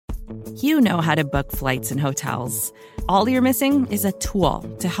You know how to book flights and hotels. All you're missing is a tool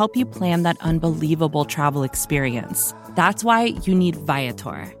to help you plan that unbelievable travel experience. That's why you need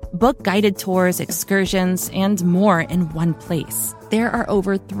Viator. Book guided tours, excursions, and more in one place. There are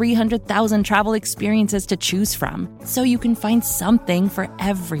over 300,000 travel experiences to choose from, so you can find something for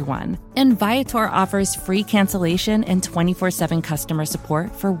everyone. And Viator offers free cancellation and 24/7 customer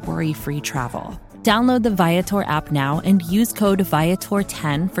support for worry-free travel. Download the Viator app now and use code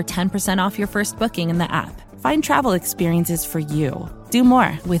Viator10 for 10% off your first booking in the app. Find travel experiences for you. Do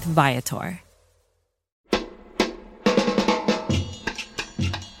more with Viator.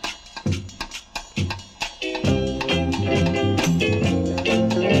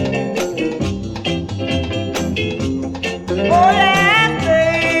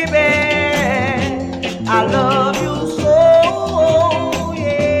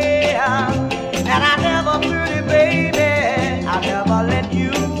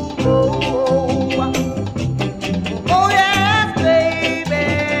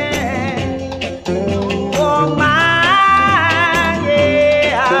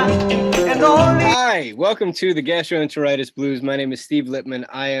 Welcome to the Gastroenteritis Blues. My name is Steve Lippman.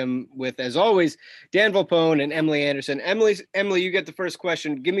 I am with, as always, Dan Volpone and Emily Anderson. Emily, you get the first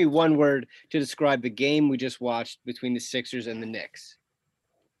question. Give me one word to describe the game we just watched between the Sixers and the Knicks.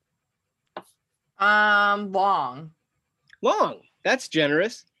 Long. Long. That's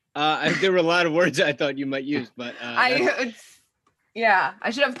generous. There were a lot of words I thought you might use, but I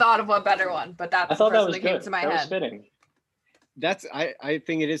should have thought of a better one, but that's the first that came to my head. Was fitting. I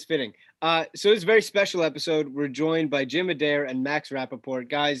think it is fitting. So it's a very special episode. We're joined by Jim Adair and Max Rappaport.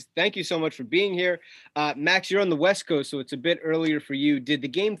 Guys, thank you so much for being here. Max, you're on the West Coast, so it's a bit earlier for you. Did the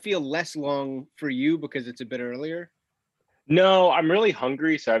game feel less long for you because it's a bit earlier? No, I'm really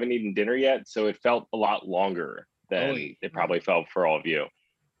hungry, so I haven't eaten dinner yet. So it felt a lot longer than it probably felt for all of you.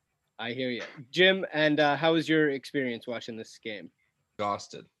 I hear you. Jim, and how was your experience watching this game?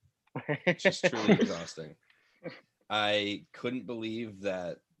 Exhausted. Just truly exhausting. I couldn't believe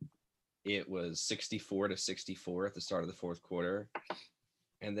that it was 64-64 at the start of the fourth quarter.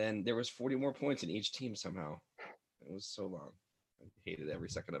 And then there was 40 more points in each team somehow. It was so long. I hated every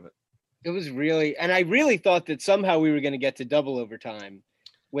second of it. It was really, and I really thought that somehow we were going to get to double overtime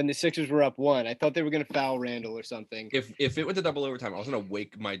when the Sixers were up 1. I thought they were going to foul Randall or something. If it went to double overtime, I was going to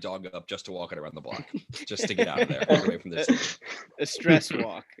wake my dog up just to walk it around the block, just to get out of there, away from this team. A stress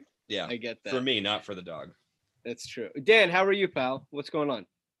walk. Yeah, I get that. For me, not for the dog. That's true. Dan, how are you, pal? What's going on?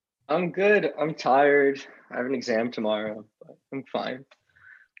 I'm good. I'm tired. I have an exam tomorrow, but I'm fine.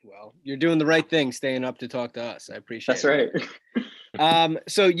 Well, you're doing the right thing, staying up to talk to us. I appreciate it. That's right.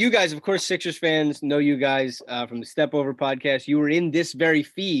 So you guys, of course, Sixers fans know you guys from the Step Over podcast. You were in this very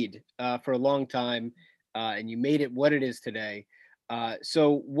feed for a long time, and you made it what it is today.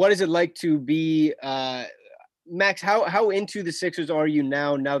 So what is it like to be Max, how into the Sixers are you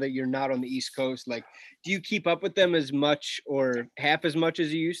now that you're not on the East Coast? Like, do you keep up with them as much or half as much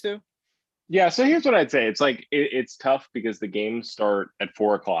as you used to? Yeah, so here's what I'd say. It's like it's tough because the games start at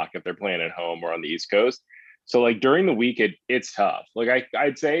 4:00 if they're playing at home or on the East Coast. So like during the week, it's tough. Like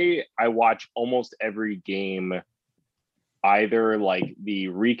I'd say I watch almost every game, either like the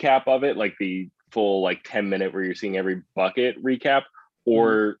recap of it, like the full like 10-minute where you're seeing every bucket recap,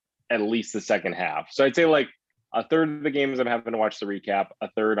 or at least the second half. So I'd say like a third of the games I'm having to watch the recap, a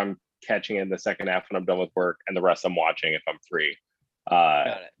third I'm catching in the second half when I'm done with work, and the rest I'm watching if I'm free.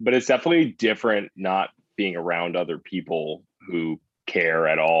 But it's definitely different not being around other people who care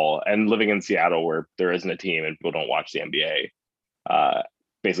at all, and living in Seattle where there isn't a team and people don't watch the NBA.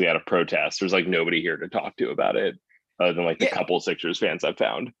 Basically out of protest, there's like nobody here to talk to about it other than like the couple Sixers fans I've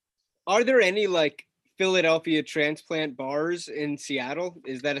found. Are there any like Philadelphia transplant bars in Seattle?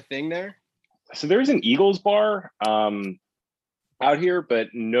 Is that a thing there? So there's an Eagles bar out here, but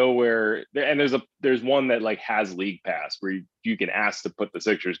nowhere. And there's one that like has league pass where you can ask to put the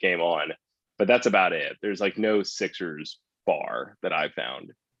Sixers game on, but that's about it. There's like no Sixers bar that I've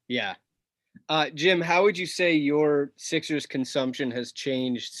found. Yeah. Jim, how would you say your Sixers consumption has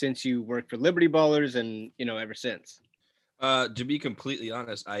changed since you worked for Liberty Ballers and, ever since? To be completely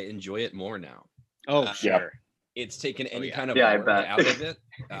honest, I enjoy it more now. Oh, sure. Yeah. It's taken any kind of I work bet. out of it.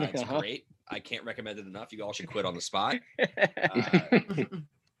 It's great. I can't recommend it enough. You all should quit on the spot.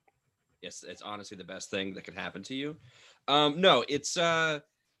 Yes, it's honestly the best thing that could happen to you. No, it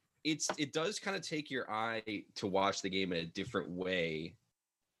does kind of take your eye to watch the game in a different way,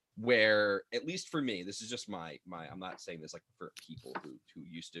 where, at least for me, this is just my I'm not saying this like for people who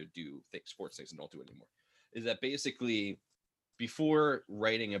used to do sports things and don't do it anymore, is that basically before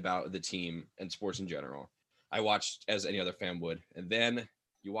writing about the team and sports in general, I watched as any other fan would, and then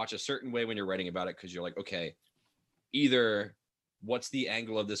You watch a certain way when you're writing about it because you're like, okay, either what's the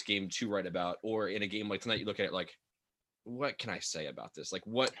angle of this game to write about, or in a game like tonight, you look at it like, what can I say about this? Like,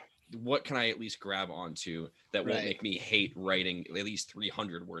 what can I at least grab onto that won't make me hate writing at least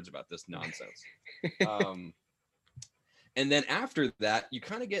 300 words about this nonsense? And then after that, you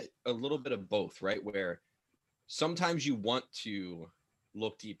kind of get a little bit of both, right? Where sometimes you want to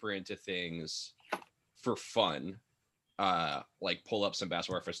look deeper into things for fun, like pull up some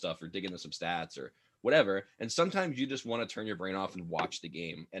basketball reference stuff or dig into some stats or whatever. And sometimes you just want to turn your brain off and watch the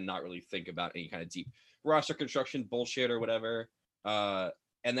game and not really think about any kind of deep roster construction bullshit or whatever.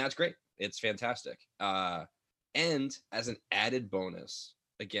 And that's great. It's fantastic. And as an added bonus,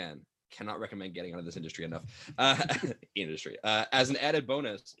 again, cannot recommend getting out of this industry enough. As an added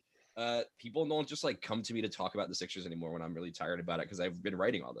bonus, people don't just like come to me to talk about the Sixers anymore when I'm really tired about it because I've been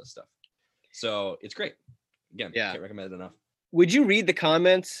writing all this stuff. So it's great. Again, can't recommend it enough. Would you read the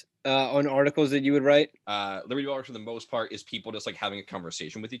comments on articles that you would write? Liberty Ballers, for the most part, is people just like having a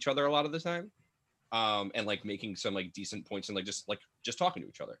conversation with each other a lot of the time, and like making some like decent points and like just talking to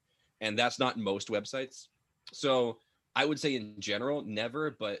each other. And that's not most websites. So I would say in general,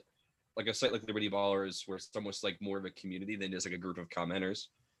 never, but like a site like Liberty Ballers, where it's almost like more of a community than just like a group of commenters,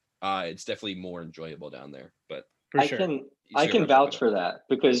 it's definitely more enjoyable down there. But I can vouch for that,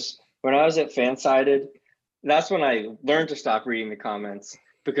 because when I was at Fansided, that's when I learned to stop reading the comments,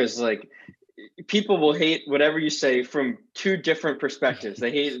 because like people will hate whatever you say from two different perspectives.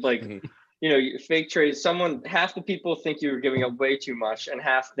 They hate like, you know, fake trades. Half the people think you were giving up way too much, and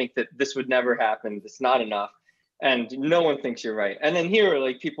half think that this would never happen. It's not enough. And no one thinks you're right. And then here,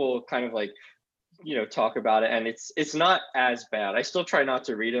 like people kind of like, you know, talk about it, and it's not as bad. I still try not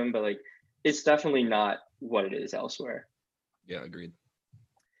to read them, but like, it's definitely not what it is elsewhere. Yeah, agreed.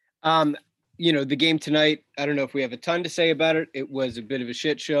 You know, the game tonight, I don't know if we have a ton to say about it. It was a bit of a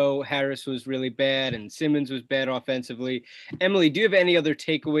shit show. Harris was really bad and Simmons was bad offensively. Emily, do you have any other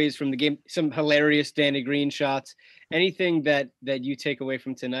takeaways from the game? Some hilarious Danny Green shots? Anything that you take away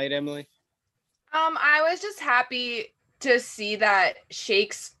from tonight, Emily? I was just happy to see that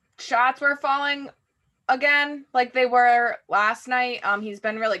Shake's shots were falling again like they were last night. He's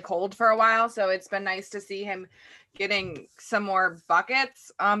been really cold for a while, so it's been nice to see him getting some more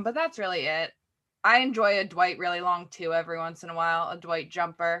buckets. But that's really it. I enjoy a Dwight really long too every once in a while, a Dwight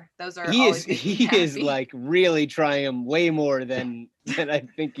jumper. Those are he is like really trying way more than I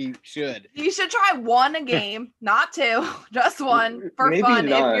think he should. You should try one a game, not two, just one for Maybe fun.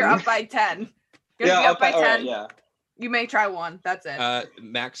 none. If you're up by 10. Yeah, up by 10. Right, yeah. You may try one. That's it.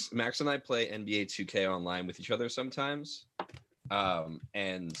 Max and I play NBA 2K online with each other sometimes.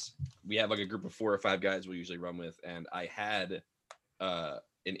 And we have like a group of 4 or 5 guys we usually run with. And I had an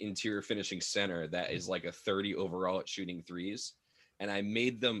interior finishing center that is like a 30 overall at shooting threes. And I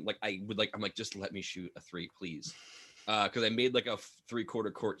made them I'm like, just let me shoot a 3, please. Because I made like a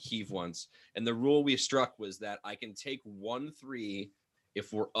 3/4 court heave once. And the rule we struck was that I can take 1 3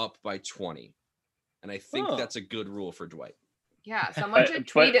 if we're up by 20. And I think that's a good rule for Dwight. Yeah, someone should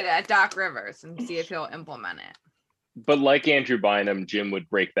tweet it at Doc Rivers and see if he'll implement it. But like Andrew Bynum, Jim would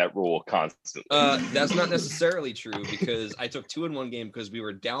break that rule constantly. That's not necessarily true, because I took 2 in one game because we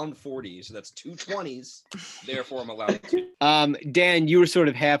were down 40, so that's 2 20s. Therefore, I'm allowed to. Dan, you were sort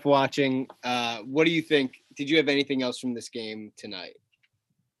of half watching. What do you think? Did you have anything else from this game tonight?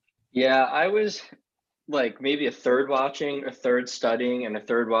 Yeah, I was like maybe a third watching, a third studying, and a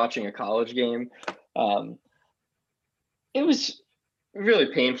third watching a college game. It was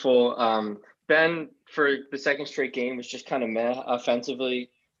really painful. Ben, for the second straight game, was just kind of meh offensively.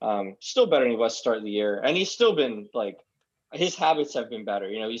 Still better than he was to start the year. And he's still been like, his habits have been better.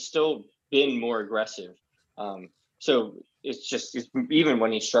 You know, he's still been more aggressive. So it's even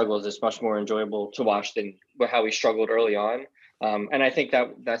when he struggles, it's much more enjoyable to watch than how he struggled early on. And I think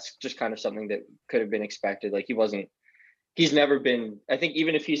that's just kind of something that could have been expected. Like he's never been, I think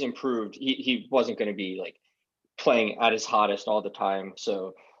even if he's improved, he wasn't going to be like playing at his hottest all the time.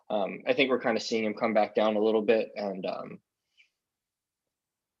 So I think we're kind of seeing him come back down a little bit. And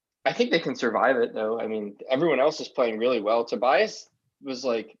I think they can survive it though. I mean, everyone else is playing really well. Tobias was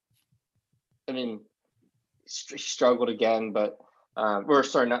like, I mean, struggled again, but I'm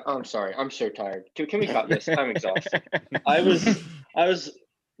sorry. I'm so tired. Can we cut this? I'm exhausted. I was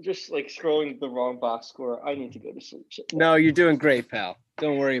just like scrolling the wrong box score. I need to go to sleep. No, you're doing great, pal.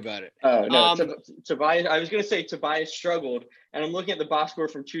 Don't worry about it. Oh no, Tobias. I was gonna say Tobias struggled, and I'm looking at the box score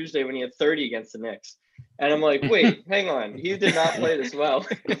from Tuesday when he had 30 against the Knicks, and I'm like, wait, hang on, he did not play this well.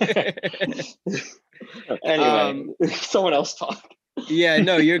 Anyway, someone else talk. Yeah,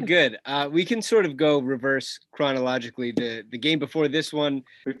 no, you're good. We can sort of go reverse chronologically. The game before this one,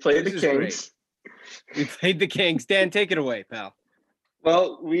 We played the this is great. Kings. We played the Kings. Dan, take it away, pal.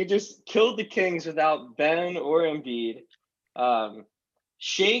 Well, we just killed the Kings without Ben or Embiid.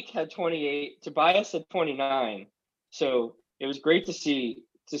 Shake had 28, Tobias had 29. So it was great to see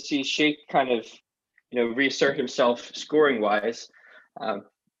Shake kind of, reassert himself scoring wise.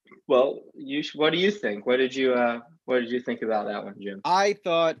 Well, what do you think? What did you think about that one, Jim? I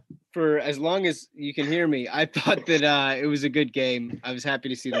thought, for as long as you can hear me, I thought that it was a good game. I was happy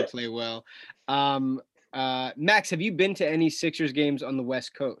to see them play well. Max, have you been to any Sixers games on the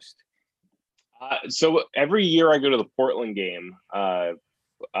West Coast? So every year I go to the Portland game.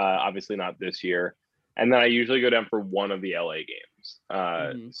 Obviously not this year, and then I usually go down for one of the LA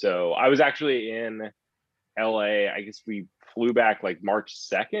games. So I was actually in LA. I guess we flew back like March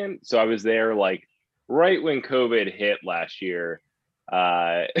 2nd. So I was there like right when COVID hit last year.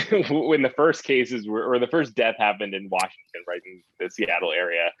 When the first cases or the first death happened in Washington, right in the Seattle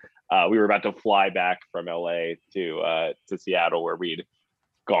area. We were about to fly back from LA to Seattle, where we'd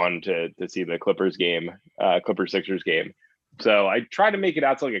gone to see the Clippers Sixers game. So I try to make it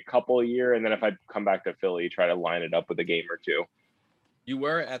out to like a couple a year, and then if I come back to Philly, try to line it up with a game or two. You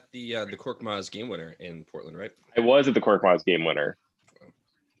were at the Korkmaz game winner in Portland, right? I was at the Korkmaz game winner,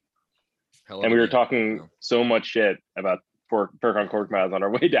 and we were talking so much shit about Furkan Korkmaz on our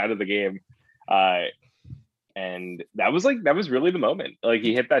way down to the game. And that was really the moment. Like,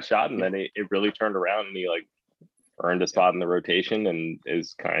 he hit that shot, and then it really turned around, and he like earned a spot in the rotation and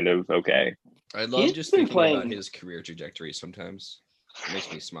is kind of okay. I love just thinking about his career trajectory sometimes. It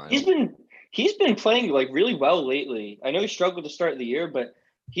makes me smile. He's been playing like really well lately. I know he struggled to start the year, but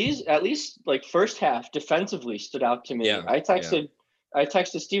he's at least like first half defensively stood out to me. Yeah, I texted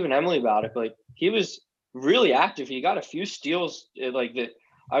Steve and Emily about it, but like, he was really active. He got a few steals like that.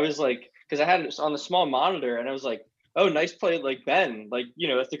 I was like, because I had it on the small monitor, and I was like, oh, nice play, like Ben, like,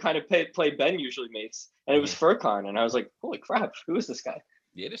 it's the kind of play Ben usually makes. And it was Furkan, and I was like, holy crap, who is this guy?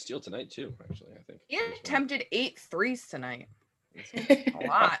 He had a steal tonight too, actually, I think. He attempted 8 threes tonight. A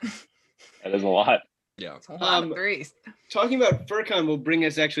lot. That is a lot. Yeah. It's a lot of threes. Talking about Furkan will bring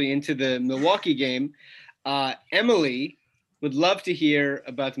us actually into the Milwaukee game. Emily would love to hear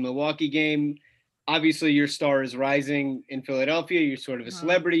about the Milwaukee game. Obviously, your star is rising in Philadelphia. You're sort of a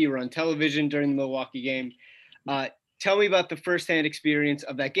celebrity. You were on television during the Milwaukee game. Tell me about the firsthand experience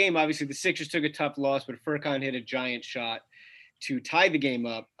of that game. Obviously, the Sixers took a tough loss, but Furkan hit a giant shot to tie the game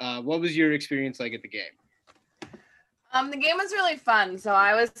up. What was your experience like at the game? The game was really fun. So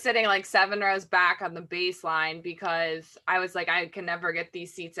I was sitting like 7 rows back on the baseline because I was like, I can never get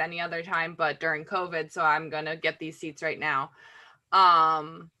these seats any other time but during COVID. So I'm going to get these seats right now.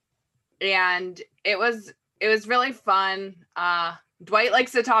 And it was really fun. Dwight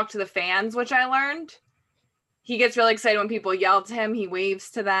likes to talk to the fans, which I learned. He gets really excited when people yell to him. He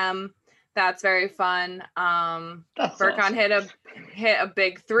waves to them. That's very fun. Furkan awesome. hit a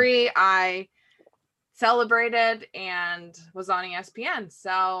big 3. I celebrated and was on ESPN.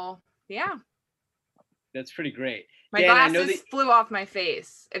 So yeah. That's pretty great. My glasses flew off my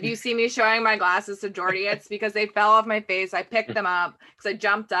face. If you see me showing my glasses to Jordy, it's because they fell off my face. I picked them up because I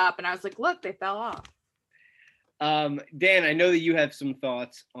jumped up and I was like, look, they fell off. Dan, I know that you have some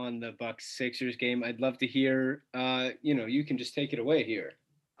thoughts on the Bucks Sixers game. I'd love to hear, you can just take it away here.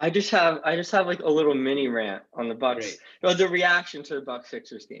 I just have like a little mini rant on the Bucks. No, the reaction to the Bucks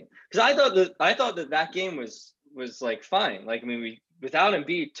Sixers game. Because I thought that game was like fine. Like, I mean, we without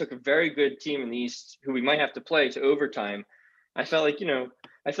Embiid took a very good team in the East who we might have to play to overtime. I felt like,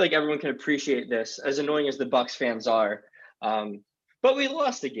 I feel like everyone can appreciate this, as annoying as the Bucks fans are. But we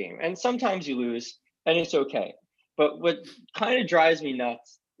lost the game, and sometimes you lose, and it's okay. But what kind of drives me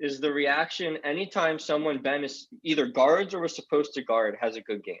nuts is the reaction anytime someone Ben is either guards or was supposed to guard has a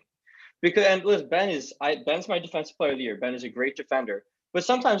good game. Because, and listen, Ben's my defensive player of the year. Ben is a great defender, but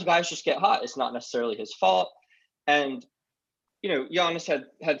sometimes guys just get hot. It's not necessarily his fault. And, Giannis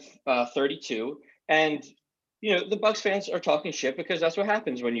had 32, and, the Bucks fans are talking shit because that's what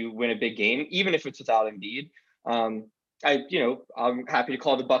happens when you win a big game, even if it's without Embiid. I'm happy to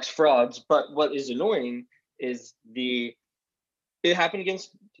call the Bucks frauds, but what is annoying is it happened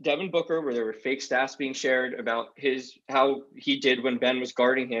against Devin Booker, where there were fake stats being shared about how he did when Ben was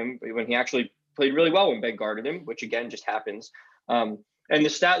guarding him, when he actually played really well when Ben guarded him, which again just happens. And the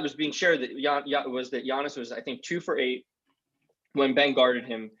stat was being shared that Giannis was, I think, 2 for 8 when Ben guarded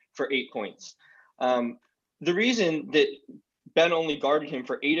him for 8 points. The reason that Ben only guarded him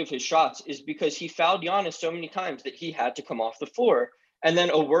for 8 of his shots is because he fouled Giannis so many times that he had to come off the floor, and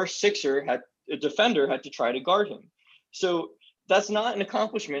then a worse defender had to try to guard him. So that's not an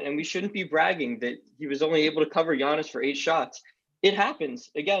accomplishment, and we shouldn't be bragging that he was only able to cover Giannis for 8 shots. It happens.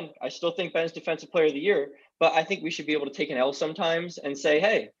 Again, I still think Ben's Defensive Player of the Year, but I think we should be able to take an L sometimes and say,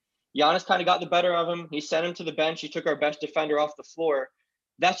 hey, Giannis kind of got the better of him. He sent him to the bench. He took our best defender off the floor.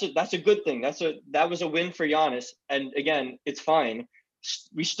 That's a good thing. That was a win for Giannis. And again, it's fine.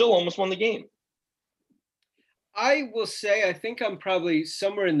 We still almost won the game. I will say, I think I'm probably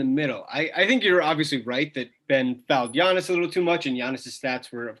somewhere in the middle. I think you're obviously right that Ben fouled Giannis a little too much, and Giannis's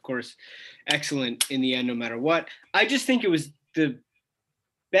stats were, of course, excellent in the end, no matter what. I just think it was the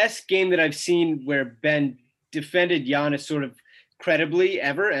best game that I've seen where Ben defended Giannis sort of credibly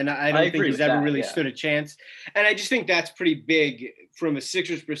ever, and I don't think he's ever really stood a chance. And I just think that's pretty big from a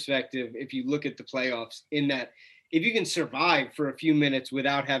Sixers perspective if you look at the playoffs, in that if you can survive for a few minutes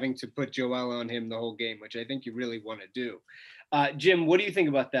without having to put Joel on him the whole game, which I think you really want to do. Jim, what do you think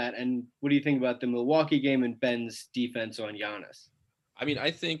about that? And what do you think about the Milwaukee game and Ben's defense on Giannis? I mean,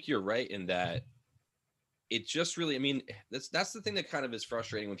 I think you're right in that it just really, I mean, that's the thing that kind of is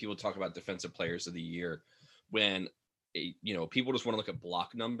frustrating when people talk about defensive players of the year, when, people just want to look at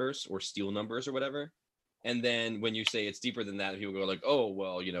block numbers or steal numbers or whatever. And then when you say it's deeper than that, people go like, oh,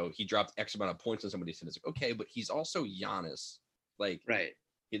 well, he dropped X amount of points on somebody. It's like, okay, but he's also Giannis. Like, right.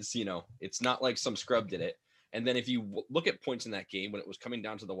 It's, it's not like some scrub did it. And then if you look at points in that game when it was coming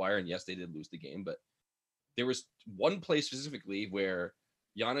down to the wire, and yes, they did lose the game, but there was one play specifically where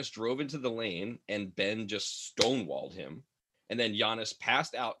Giannis drove into the lane and Ben just stonewalled him. And then Giannis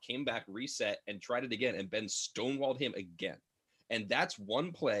passed out, came back, reset, and tried it again. And Ben stonewalled him again. And that's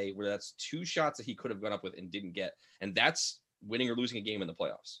one play where that's 2 shots that he could have gone up with and didn't get. And that's winning or losing a game in the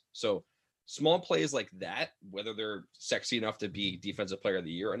playoffs. So small plays like that, whether they're sexy enough to be Defensive Player of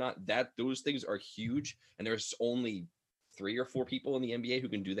the Year or not, those things are huge. And there's only 3 or 4 people in the NBA who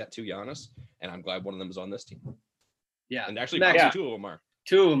can do that to Giannis. And I'm glad one of them is on this team. Yeah. And actually, Max, 2 of them are.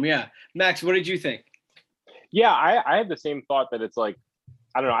 2 of them, yeah. Max, what did you think? Yeah, I had the same thought that it's like,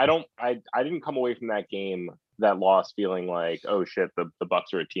 I don't know. I didn't come away from that game, that loss, feeling like, oh shit, the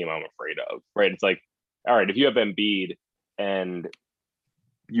Bucks are a team I'm afraid of, right? It's like, all right, if you have Embiid and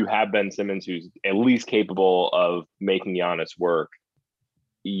you have Ben Simmons, who's at least capable of making Giannis work,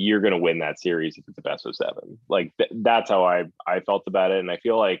 you're going to win that series if it's the best of 7. Like that's how I felt about it. And I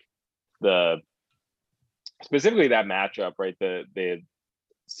feel like specifically that matchup, right? The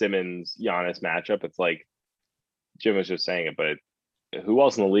Simmons Giannis matchup, it's like Jim was just saying it, but who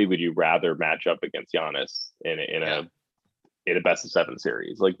else in the league would you rather match up against Giannis in a best of 7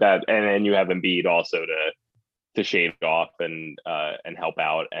 series like that? And then you have Embiid also to shave off and help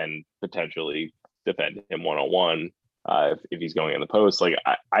out and potentially defend him one-on-one if he's going in the post. Like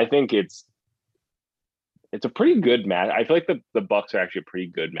I think it's a pretty good match. I feel like the Bucks are actually a pretty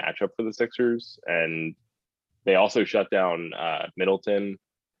good matchup for the Sixers, and they also shut down Middleton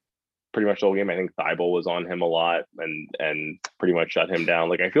pretty much the whole game. I think Thibault was on him a lot and pretty much shut him down.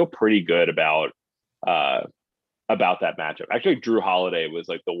 Like I feel pretty good about that matchup. Actually, Drew Holiday was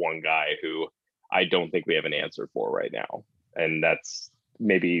like the one guy who I don't think we have an answer for right now. And that's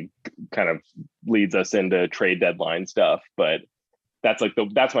maybe kind of leads us into trade deadline stuff, but that's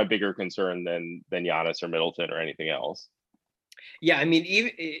my bigger concern than Giannis or Middleton or anything else. Yeah, I mean,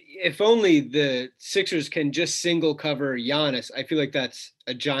 even if only the Sixers can just single cover Giannis, I feel like that's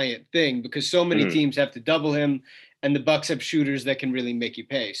a giant thing because so many teams have to double him, and the Bucks have shooters that can really make you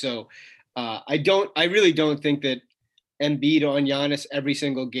pay. So I really don't think that Embiid on Giannis every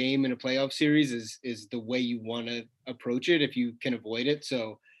single game in a playoff series is the way you want to approach it if you can avoid it.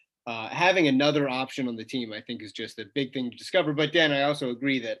 So having another option on the team, I think, is just a big thing to discover. But Dan, I also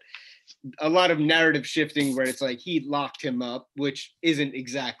agree that a lot of narrative shifting where it's like he locked him up, which isn't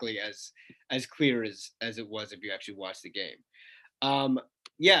exactly as clear as it was if you actually watch the game.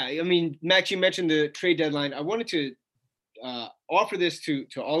 Yeah, I mean, Max, you mentioned the trade deadline. I wanted to offer this to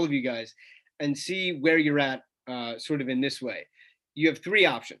all of you guys and see where you're at sort of in this way. You have 3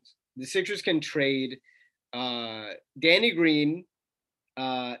 options. The Sixers can trade Danny Green,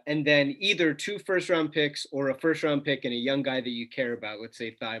 and then either 2 first-round picks or a first-round pick and a young guy that you care about, let's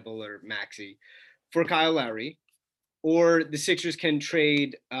say Thibault or Maxey, for Kyle Lowry. Or the Sixers can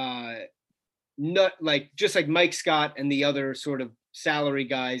trade just like Mike Scott and the other sort of salary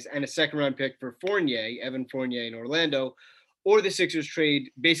guys and a second-round pick for Evan Fournier in Orlando. Or the Sixers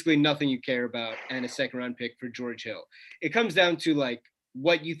trade basically nothing you care about and a second-round pick for George Hill. It comes down to like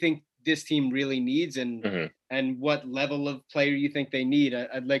what you think this team really needs and what level of player you think they need.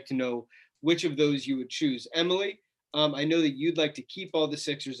 I'd like to know which of those you would choose. Emily, I know that you'd like to keep all the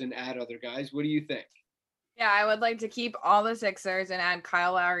Sixers and add other guys. What do you think? Yeah, I would like to keep all the Sixers and add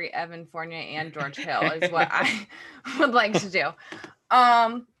Kyle Lowry, Evan Fournier, and George Hill is what I would like to do.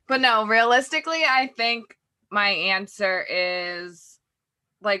 But no, realistically, I think my answer is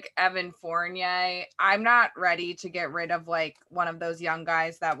like Evan Fournier. I'm not ready to get rid of like one of those young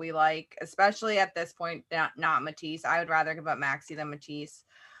guys that we like, especially at this point, not Matisse. I would rather give up Maxey than Matisse.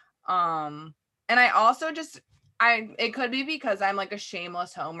 And I also it could be because I'm like a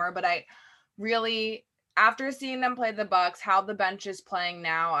shameless homer, but I really, after seeing them play the Bucks, how the bench is playing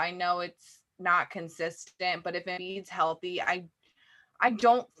now, I know it's not consistent, but if Embiid's healthy, I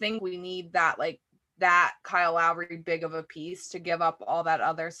don't think we need that Kyle Lowry big of a piece to give up all that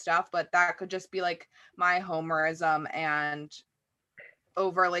other stuff, but that could just be like my homerism and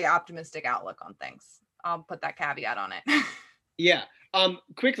overly optimistic outlook on things. I'll put that caveat on it. Yeah.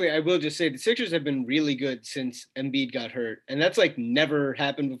 Quickly, I will just say the Sixers have been really good since Embiid got hurt, and that's like never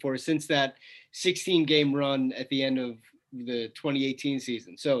happened before since that 16-game run at the end of the 2018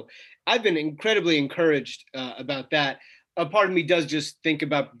 season. So I've been incredibly encouraged about that. A part of me does just think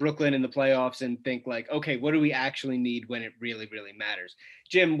about Brooklyn in the playoffs and think like, okay, what do we actually need when it really, really matters?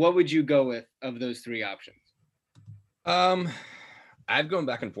 Jim, what would you go with of those three options? I've gone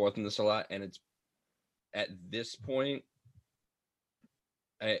back and forth on this a lot, and it's at this point,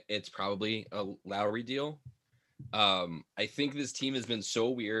 it's probably a Lowry deal. I think this team has been so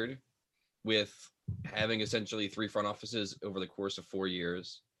weird with having essentially three front offices over the course of 4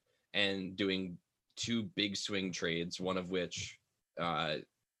 years and doing two big swing trades, one of which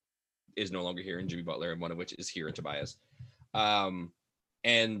is no longer here in Jimmy Butler, and one of which is here in Tobias. And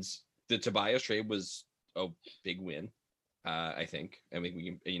the Tobias trade was a big win, I think. I mean, we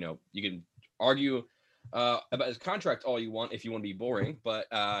can, you can argue about his contract all you want if you want to be boring, but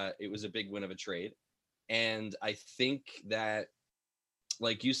it was a big win of a trade. And I think that,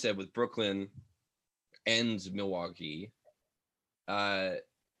 like you said, with Brooklyn and Milwaukee,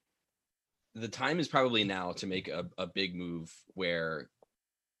 the time is probably now to make a big move where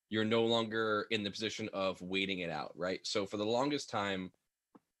you're no longer in the position of waiting it out, right? So for the longest time,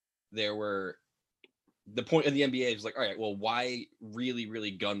 the point of the NBA is like, all right, well, why really,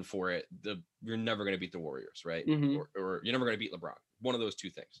 really gun for it? You're never going to beat the Warriors, right? Mm-hmm. Or you're never going to beat LeBron. One of those two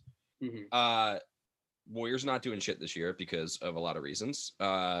things. Mm-hmm. Warriors not doing shit this year because of a lot of reasons.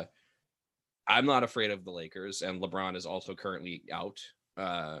 I'm not afraid of the Lakers, and LeBron is also currently out.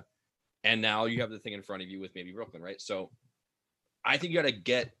 And now you have the thing in front of you with maybe Brooklyn, right? So I think you got to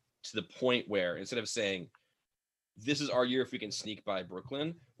get to the point where instead of saying, this is our year if we can sneak by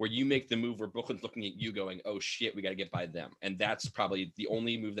Brooklyn, where you make the move where Brooklyn's looking at you going, oh shit, we got to get by them. And that's probably the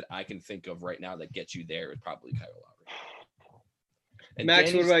only move that I can think of right now that gets you there is probably Kyle Lowry. And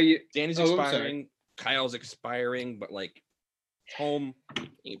Max, what about you? Danny's expiring. Kyle's expiring, but like home,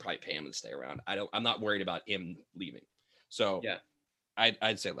 you can probably pay him to stay around. I'm not worried about him leaving. So yeah,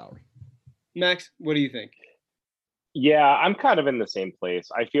 I'd say Lowry. Max, what do you think? Yeah, I'm kind of in the same place.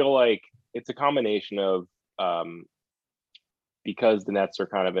 I feel like it's a combination of because the Nets are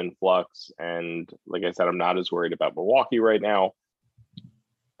kind of in flux, and like I said, I'm not as worried about Milwaukee right now.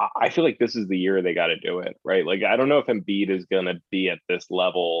 I feel like this is the year they got to do it, right? Like, I don't know if Embiid is going to be at this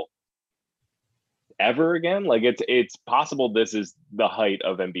level ever again. Like, it's possible this is the height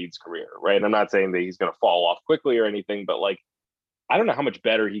of Embiid's career, right? I'm not saying that he's going to fall off quickly or anything, but like, I don't know how much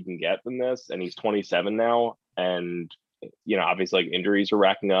better he can get than this. And he's 27 now, and obviously like injuries are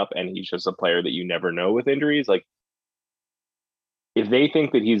racking up, and he's just a player that you never know with injuries. Like, if they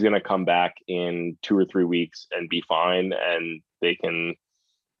think that he's going to come back in 2 or 3 weeks and be fine, and they can,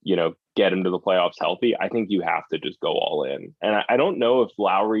 get him to the playoffs healthy, I think you have to just go all in. And I don't know if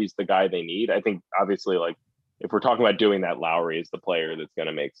Lowry's the guy they need. I think obviously, like, if we're talking about doing that, Lowry is the player that's going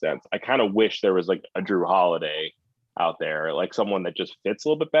to make sense. I kind of wish there was like a Drew Holiday out there, like someone that just fits a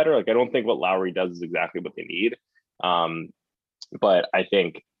little bit better. Like, I don't think what Lowry does is exactly what they need. But I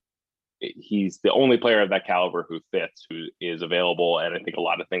think he's the only player of that caliber who fits, who is available. And I think a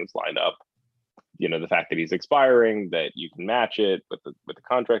lot of things lined up. The fact that he's expiring, that you can match it with the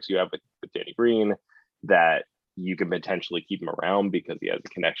contracts you have with Danny Green, that you can potentially keep him around because he has a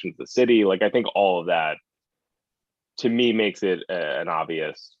connection to the city. Like, I think all of that, to me, makes it an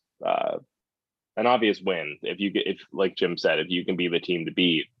obvious win. If like Jim said, if you can be the team to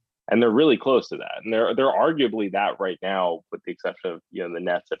beat, and they're really close to that, and they're arguably that right now, with the exception of the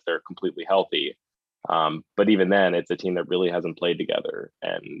Nets if they're completely healthy. But even then, it's a team that really hasn't played together,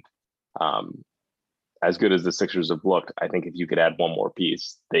 and as good as the Sixers have looked, I think if you could add one more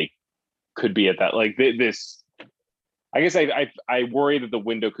piece, they could be at that. Like this, I guess I worry that the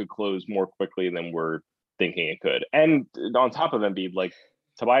window could close more quickly than we're thinking it could. And on top of Embiid, like,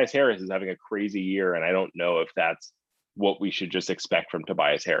 Tobias Harris is having a crazy year, and I don't know if that's what we should just expect from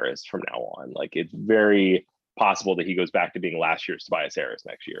Tobias Harris from now on. Like, it's very possible that he goes back to being last year's Tobias Harris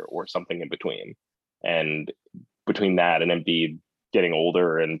next year or something in between. And between that and Embiid getting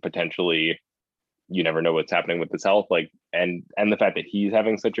older and potentially, you never know what's happening with his health, like, and the fact that he's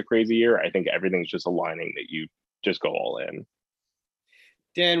having such a crazy year, I think everything's just aligning that you just go all in.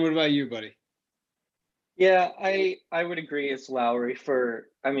 Dan, what about you, buddy? Yeah, I would agree. It's Lowry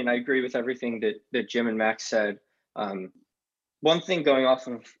I agree with everything that Jim and Max said. One thing going off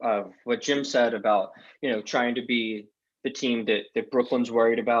of what Jim said about, trying to be the team that Brooklyn's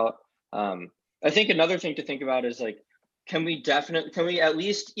worried about. I think another thing to think about is, like, can we at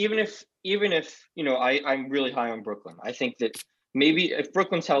least, even if I'm really high on Brooklyn. I think that maybe if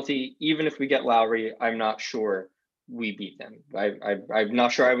Brooklyn's healthy, even if we get Lowry, I'm not sure we beat them. I'm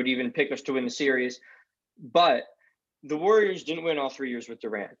not sure I would even pick us to win the series. But the Warriors didn't win all 3 years with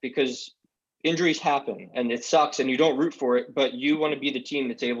Durant because injuries happen and it sucks and you don't root for it, but you want to be the team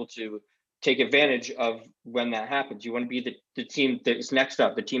that's able to take advantage of when that happens. You want to be the team that is next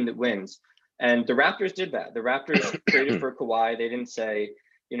up, the team that wins. And the Raptors did that. The Raptors traded for Kawhi. They didn't say,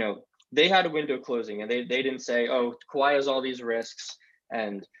 they had a window closing and they didn't say, oh, Kawhi has all these risks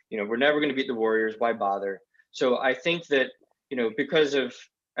and, we're never going to beat the Warriors. Why bother? So I think that, because of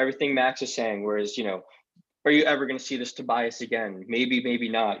everything Max is saying, whereas, are you ever going to see this Tobias again? Maybe, maybe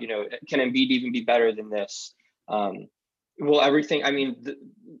not. Can Embiid even be better than this? Well, everything,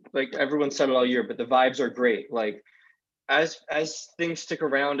 like everyone said it all year, but the vibes are great. Like, as things stick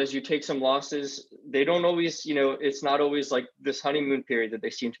around, as you take some losses, they don't always, it's not always like this honeymoon period that they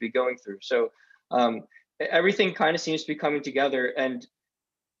seem to be going through. So everything kind of seems to be coming together. And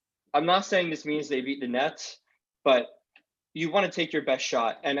I'm not saying this means they beat the Nets, but you want to take your best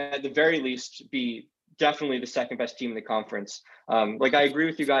shot and at the very least be definitely the second best team in the conference. Like, I agree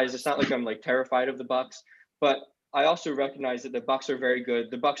with you guys. It's not like I'm like terrified of the Bucks, but I also recognize that the Bucks are very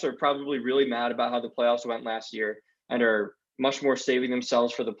good. The Bucks are probably really mad about how the playoffs went last year and are much more saving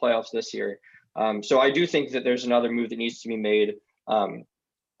themselves for the playoffs this year. So I do think that there's another move that needs to be made.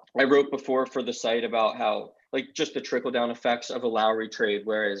 I wrote before for the site about how, like, just the trickle down effects of a Lowry trade,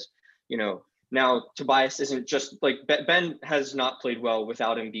 whereas, now Tobias isn't just like Ben has not played well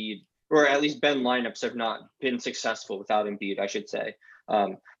without Embiid, or at least Ben lineups have not been successful without Embiid, I should say.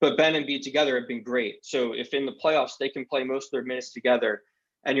 But Ben and Embiid together have been great. So if in the playoffs they can play most of their minutes together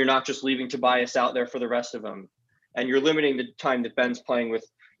and you're not just leaving Tobias out there for the rest of them, and you're limiting the time that Ben's playing with,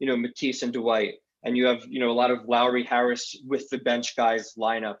 Matisse and Dwight, and you have, a lot of Lowry Harris with the bench guys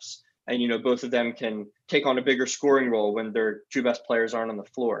lineups, and, both of them can take on a bigger scoring role when their two best players aren't on the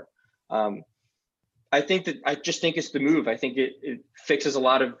floor. I just think it's the move. I think it fixes a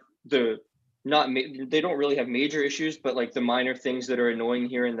lot of they don't really have major issues, but like the minor things that are annoying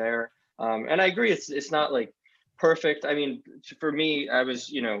here and there. And I agree, it's not like perfect. I mean, for me, I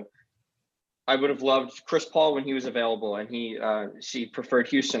would have loved Chris Paul when he was available, and he preferred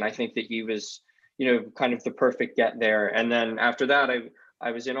Houston. I think that he was, kind of the perfect get there. And then after that,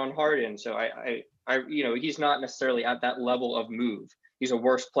 I was in on Harden. So I he's not necessarily at that level of move. He's a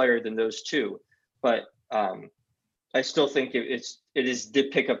worse player than those two, but I still think it is the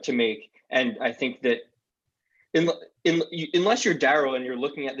pickup to make. And I think that unless you're Daryl and you're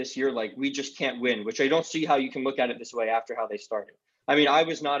looking at this year like we just can't win, which I don't see how you can look at it this way after how they started. I mean, I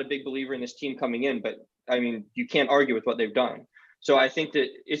was not a big believer in this team coming in, but I mean, you can't argue with what they've done. So I think that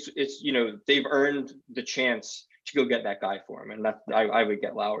it's they've earned the chance to go get that guy for him, and that I would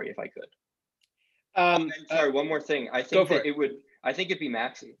get Lowry if I could. Sorry, one more thing. I think that it'd be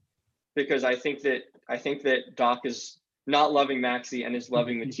Maxey, because I think that Doc is not loving Maxey and is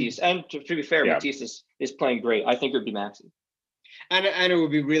loving Matisse. And to be fair, yeah, Matisse is playing great. I think it would be Maxey. And it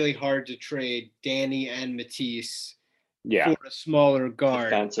would be really hard to trade Danny and Matisse, yeah, for a smaller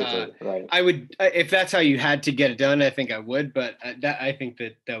guard. Right. I would, if that's how you had to get it done, I think I would, but I think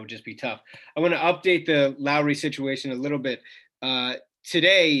that would just be tough. I want to update the Lowry situation a little bit.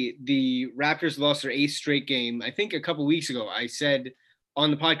 Today, the Raptors lost their 8th straight game. I think a couple weeks ago, I said on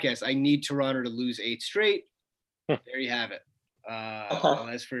the podcast, I need Toronto to lose 8 straight. There you have it.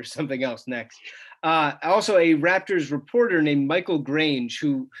 As for something else next. Also, a Raptors reporter named Michael Grange,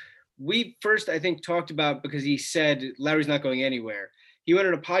 who we first, I think, talked about because he said Lowry's not going anywhere. He went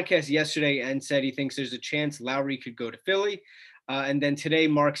on a podcast yesterday and said he thinks there's a chance Lowry could go to Philly. And then today,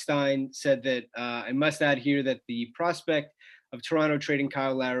 Mark Stein said that I must add here that the prospect of Toronto trading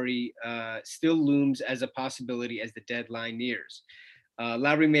Kyle Lowry still looms as a possibility as the deadline nears.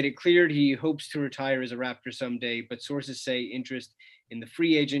 Lowry made it clear he hopes to retire as a Raptor someday, but sources say interest in the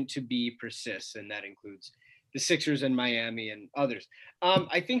free agent to be persists, and that includes the Sixers and Miami and others.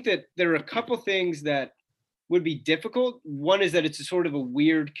 I think that there are a couple things that would be difficult. One is that it's a sort of a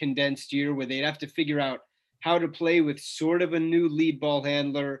weird condensed year where they'd have to figure out how to play with sort of a new lead ball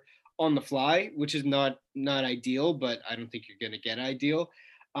handler on the fly, which is not ideal, but I don't think you're going to get ideal.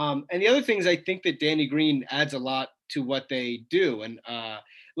 And the other thing is I think that Danny Green adds a lot to what they do. And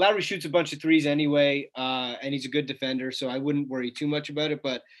Lowry shoots a bunch of threes anyway, and he's a good defender, so I wouldn't worry too much about it.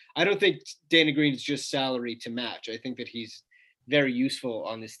 But I don't think Danny Green is just salary to match. I think that he's very useful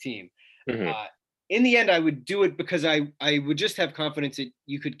on this team. Mhm. In the end, I would do it because I would just have confidence that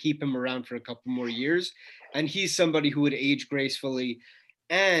you could keep him around for a couple more years. And he's somebody who would age gracefully.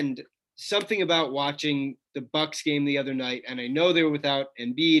 And something about watching the Bucks game the other night, and I know they were without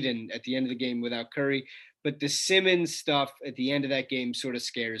Embiid and at the end of the game without Curry, but the Simmons stuff at the end of that game sort of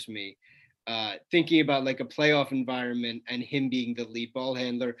scares me. Thinking about like a playoff environment and him being the lead ball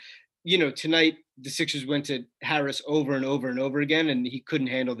handler. You know, tonight the Sixers went to Harris over and over and over again, and he couldn't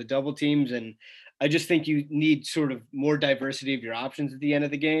handle the double teams. And I just think you need sort of more diversity of your options at the end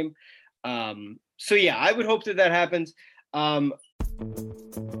of the game. So yeah, I would hope that happens.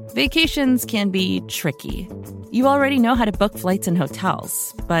 Vacations can be tricky. You already know how to book flights and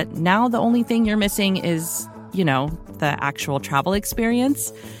hotels, but now the only thing you're missing is, you know, the actual travel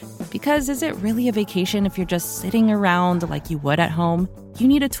experience. Because is it really a vacation if you're just sitting around like you would at home? You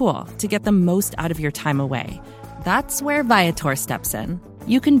need a tool to get the most out of your time away. That's where Viator steps in.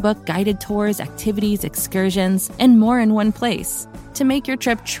 You can book guided tours, activities, excursions, and more in one place to make your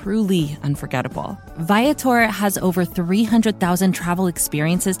trip truly unforgettable. Viator has over 300,000 travel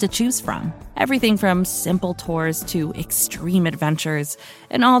experiences to choose from. Everything from simple tours to extreme adventures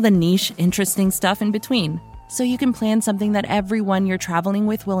and all the niche, interesting stuff in between. So you can plan something that everyone you're traveling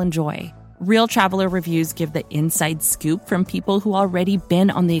with will enjoy. Real traveler reviews give the inside scoop from people who already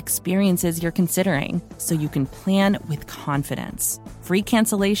been on the experiences you're considering, so you can plan with confidence. Free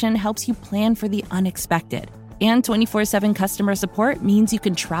cancellation helps you plan for the unexpected. And 24/7 customer support means you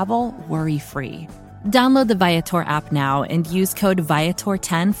can travel worry-free. Download the Viator app now and use code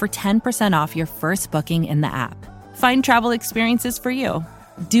Viator10 for 10% off your first booking in the app. Find travel experiences for you.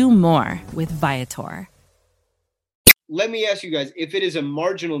 Do more with Viator. Let me ask you guys, if it is a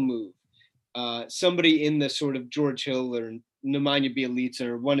marginal move, somebody in the sort of George Hill or Nemanja Bjelica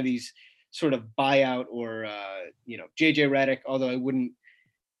or one of these sort of buyout or, JJ Redick, although I wouldn't,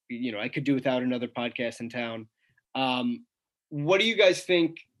 I could do without another podcast in town. What do you guys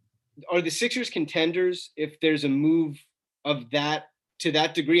think? Are the Sixers contenders if there's a move of that to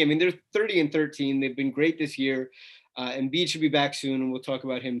that degree? I mean, they're 30-13. They've been great this year. Embiid should be back soon, and we'll talk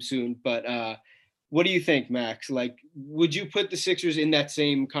about him soon. But what do you think, Max? Like, would you put the Sixers in that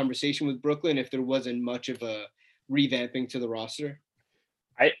same conversation with Brooklyn if there wasn't much of a revamping to the roster?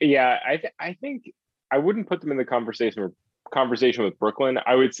 I think I wouldn't put them in the conversation with Brooklyn.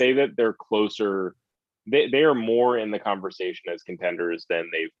 I would say that they're closer. They are more in the conversation as contenders than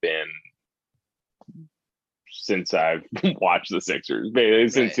they've been since I've watched the Sixers,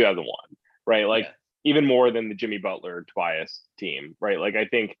 since 2001, right? Like even more than the Jimmy Butler Tobias team, right? Like I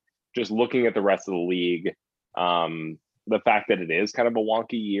think just looking at the rest of the league, the fact that it is kind of a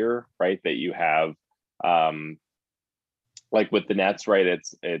wonky year, right? That you have like with the Nets, right?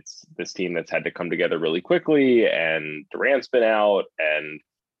 It's this team that's had to come together really quickly, and Durant's been out, and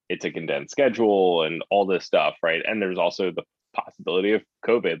it's a condensed schedule, and all this stuff, right? And there's also the possibility of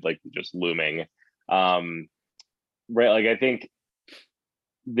COVID, like just looming, right? Like I think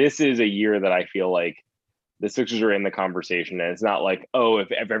this is a year that I feel like the Sixers are in the conversation, and it's not like, oh,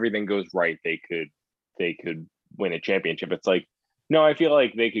 if everything goes right, they could win a championship. It's like, no, I feel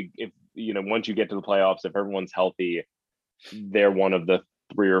like they could, if once you get to the playoffs, if everyone's healthy, they're one of the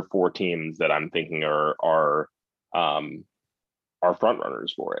 3 or 4 teams that I'm thinking are front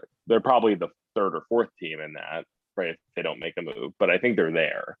runners for it. They're probably the 3rd or 4th team in that, right? If they don't make a move, but I think they're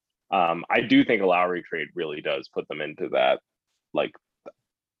there. I do think a Lowry trade really does put them into that. Like,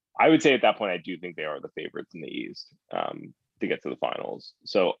 I would say at that point, I do think they are the favorites in the East to get to the finals.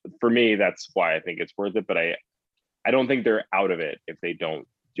 So for me, that's why I think it's worth it. But I don't think they're out of it if they don't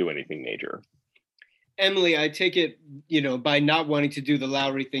do anything major. Emily, I take it, by not wanting to do the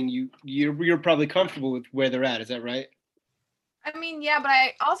Lowry thing, you're probably comfortable with where they're at. Is that right? I mean, yeah, but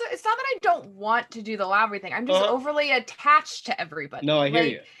I also, it's not that I don't want to do the Lowry thing. I'm just overly attached to everybody. No, I hear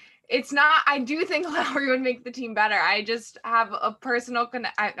you. It's not, I do think Lowry would make the team better. I just have a personal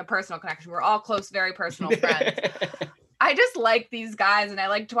connection. We're all close, very personal friends. I just like these guys, and I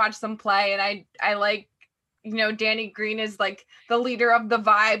like to watch them play. And I like, Danny Green is like the leader of the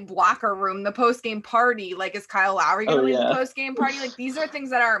vibe locker room, the post-game party. Like, is Kyle Lowry going to lead the post-game party? Like, these are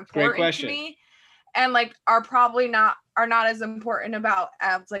things that are important to me. and like are not as important about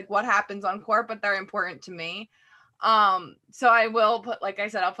as like what happens on court, but they're important to me. So I will put, like I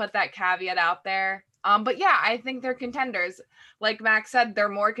said, I'll put that caveat out there. But yeah, I think they're contenders. Like Max said, they're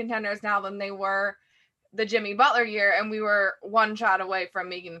more contenders now than they were the Jimmy Butler year, and we were one shot away from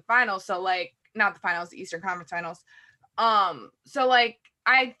making the finals. So like, not the finals, the Eastern Conference Finals. So like,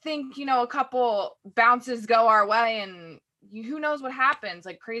 I think, you know, a couple bounces go our way, and who knows what happens?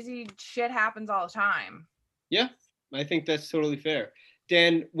 Like crazy shit happens all the time. Yeah, I think that's totally fair.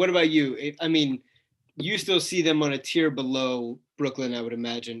 Dan, what about you? I mean, you still see them on a tier below Brooklyn, I would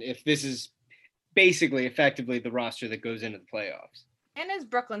imagine, if this is basically effectively the roster that goes into the playoffs. And is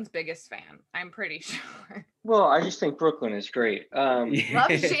Brooklyn's biggest fan, I'm pretty sure. Well, I just think Brooklyn is great.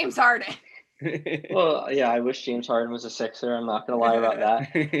 Loves James Harden. Well, yeah, I wish James Harden was a Sixer. I'm not going to lie about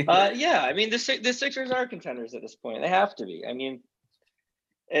that. Yeah, I mean, the Sixers are contenders at this point. They have to be. I mean,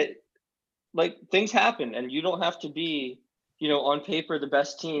 like things happen, and you don't have to be, you know, on paper the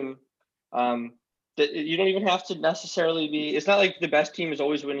best team. That you don't even have to necessarily be. It's not like the best team is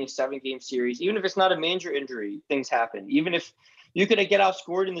always winning a 7-game series. Even if it's not a major injury, things happen. Even if you could get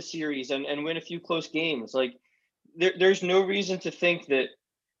outscored in the series and win a few close games, like there's no reason to think that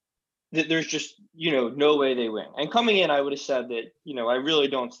there's just, you know, no way they win. And coming in, I would have said that, you know,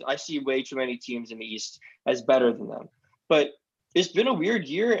 I see way too many teams in the East as better than them. But it's been a weird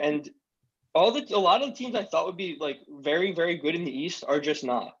year, and a lot of the teams I thought would be like very, very good in the East are just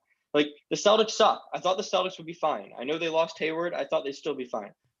not. Like the Celtics suck. I thought the Celtics would be fine. I know they lost Hayward. I thought they'd still be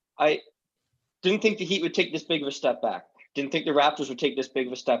fine. I didn't think the Heat would take this big of a step back. Didn't think the Raptors would take this big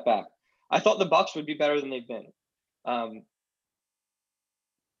of a step back. I thought the Bucks would be better than they've been.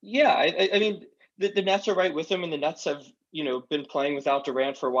 Yeah, I mean, the Nets are right with them, and the Nets have, you know, been playing without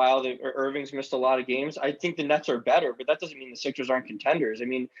Durant for a while. Irving's missed a lot of games. I think the Nets are better, but that doesn't mean the Sixers aren't contenders. I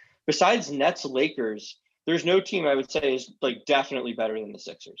mean, besides Nets, Lakers, there's no team I would say is like definitely better than the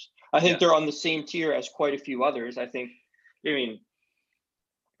Sixers. I think they're on the same tier as quite a few others.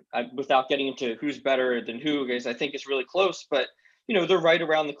 Without getting into who's better than who, guys, I think it's really close. But, you know, they're right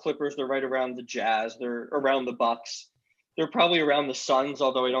around the Clippers. They're right around the Jazz. They're around the Bucks. They're probably around the Suns,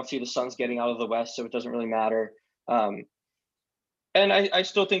 although I don't see the Suns getting out of the West, so it doesn't really matter. And I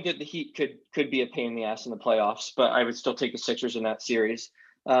still think that the Heat could be a pain in the ass in the playoffs, but I would still take the Sixers in that series.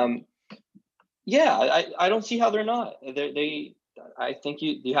 Yeah, I don't see how they're not. I think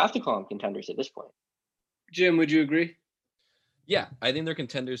you have to call them contenders at this point. Jim, would you agree? Yeah, I think they're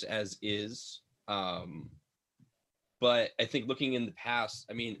contenders as is. But I think looking in the past,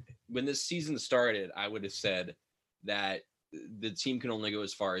 I mean, when this season started, I would have said that the team can only go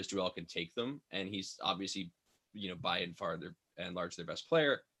as far as Joel can take them. And he's obviously, you know, by and far and large their best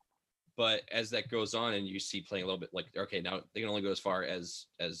player. But as that goes on and you see playing a little bit like, okay, now they can only go as far as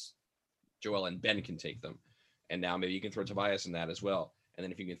Joel and Ben can take them. And now maybe you can throw Tobias in that as well. And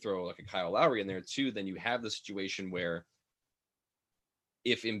then if you can throw like a Kyle Lowry in there too, then you have the situation where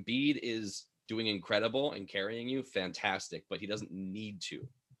if Embiid is doing incredible and carrying you, fantastic, but he doesn't need to.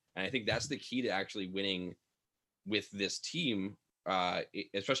 And I think that's the key to actually winning with this team,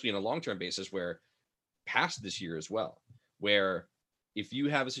 especially in a long-term basis, where past this year as well, where if you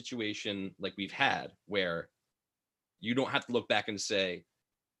have a situation like we've had where you don't have to look back and say,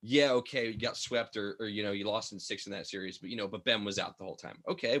 yeah, okay, you got swept or you know, you lost in 6 in that series, but, you know, but Ben was out the whole time.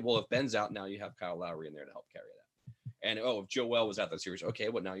 Okay, well, if Ben's out, now you have Kyle Lowry in there to help carry that. And, if Joel was out that series, okay,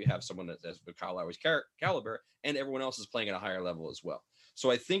 well, now you have someone that's with Kyle Lowry's caliber, and everyone else is playing at a higher level as well.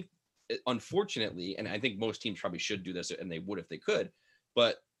 So I think, unfortunately, and I think most teams probably should do this, and they would if they could,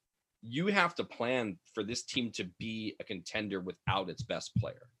 but you have to plan for this team to be a contender without its best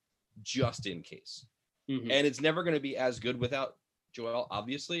player, just in case. Mm-hmm. And it's never going to be as good without Joel,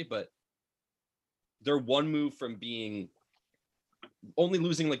 obviously, but they're one move from being only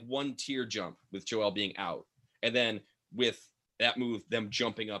losing like one tier jump with Joel being out. And then with that move, them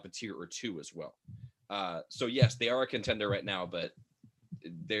jumping up a tier or two as well. So yes, they are a contender right now, but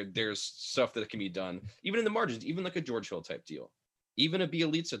there's stuff that can be done, even in the margins, even like a George Hill type deal, even a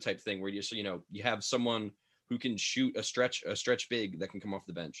Bielitsa type thing where you have someone who can shoot a stretch big that can come off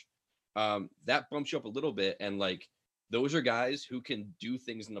the bench. That bumps you up a little bit. And like, those are guys who can do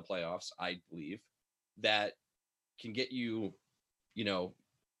things in the playoffs, I believe, that can get you, you know,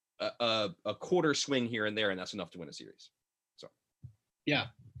 a quarter swing here and there, and that's enough to win a series. So, yeah,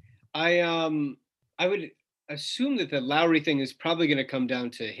 I would assume that the Lowry thing is probably going to come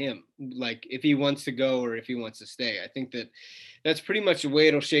down to him, like if he wants to go or if he wants to stay. I think that's pretty much the way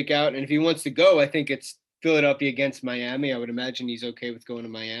it'll shake out. And if he wants to go, I think it's Philadelphia against Miami. I would imagine he's okay with going to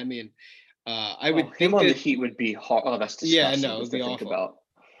Miami, and I would think him on the Heat would be hard. Oh, that's disgusting. Yeah, no, it would be awful.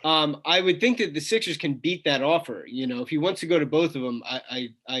 I would think that the Sixers can beat that offer. You know, if he wants to go to both of them,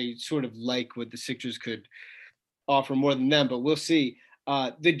 I sort of like what the Sixers could offer more than them, but we'll see.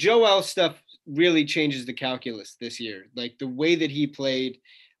 The Joel stuff really changes the calculus this year. Like the way that he played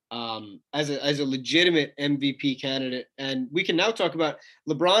as a legitimate MVP candidate. And we can now talk about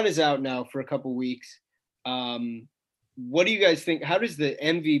LeBron is out now for a couple weeks. What do you guys think? How does the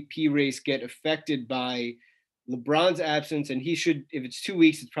MVP race get affected by LeBron's absence? And he should, if it's 2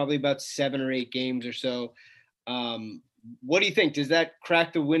 weeks, it's probably about 7 or 8 games or so. What do you think? Does that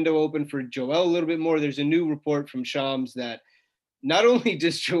crack the window open for Joel a little bit more? There's a new report from Shams that not only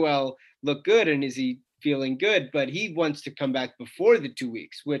does Joel look good and is he feeling good, but he wants to come back before the 2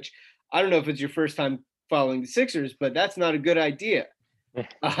 weeks, which I don't know if it's your first time following the Sixers, but that's not a good idea.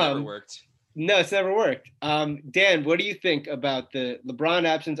 It's never worked. No, it's never worked. Dan, what do you think about the LeBron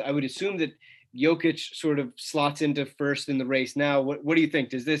absence? I would assume that Jokic sort of slots into first in the race now. What do you think?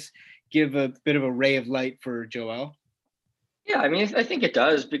 Does this give a bit of a ray of light for Joel? Yeah, I mean, I think it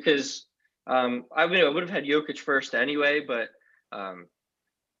does because I would have had Jokic first anyway, but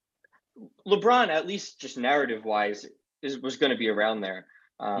LeBron, at least just narrative wise, was going to be around there.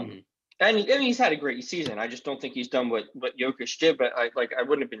 And he's had a great season. I just don't think he's done what Jokic did, but I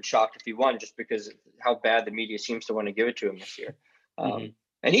wouldn't have been shocked if he won just because of how bad the media seems to want to give it to him this year.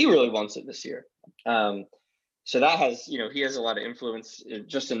 And he really wants it this year. So that has, he has a lot of influence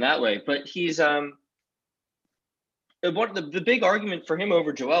just in that way, but he's the big argument for him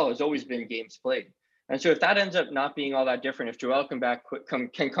over Joel has always been games played. And so if that ends up not being all that different, if Joel can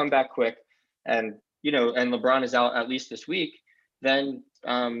come back quick and, and LeBron is out at least this week, then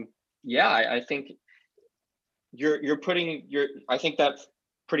I think I think that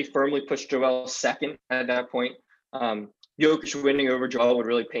pretty firmly puts Joel second at that point. Jokic winning over Joel would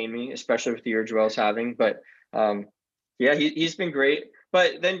really pain me, especially with the year Joel's having. But he's been great.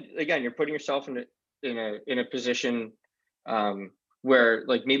 But then again, you're putting yourself in a position where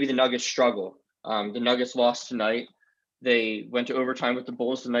like maybe the Nuggets struggle. The Nuggets lost tonight. They went to overtime with the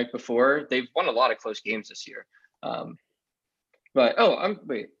Bulls the night before. They've won a lot of close games this year. The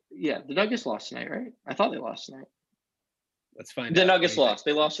Nuggets lost tonight, right? I thought they lost tonight. Let's find out. The Nuggets lost.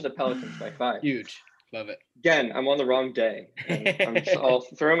 They lost to the Pelicans by 5. Huge. Love it. Again, I'm on the wrong day. I'll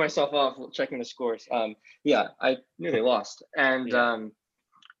throw myself off checking the scores. I knew they lost. And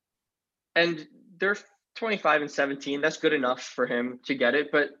and they're 25-17. That's good enough for him to get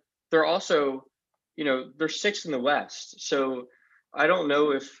it. But they're also, they're 6th in the West. So I don't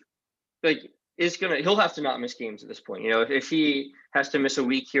know if he'll have to not miss games at this point. If he has to miss a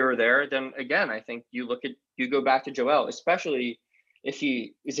week here or there, then again, I think you go back to Joel, especially if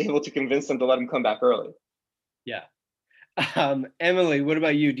he is able to convince them to let him come back early. Yeah. Emily, what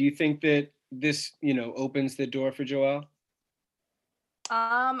about you? Do you think that this, opens the door for Joel?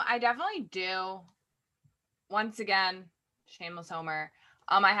 I definitely do. Once again, shameless homer.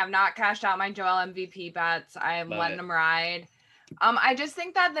 I have not cashed out my Joel MVP bets. I am letting them ride. I just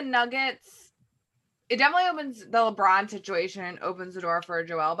think that the Nuggets, it definitely opens the LeBron situation and opens the door for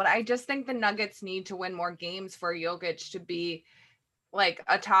Joel, but I just think the Nuggets need to win more games for Jokic to be like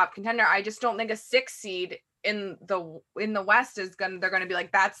a top contender. I just don't think a 6 seed in the West they're gonna be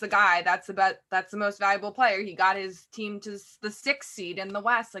like, that's the guy, that's the most valuable player. He got his team to the 6th seed in the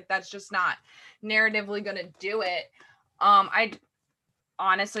West. Like that's just not narratively gonna do it. I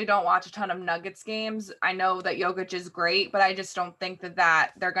honestly don't watch a ton of Nuggets games. I know that Jokic is great, but I just don't think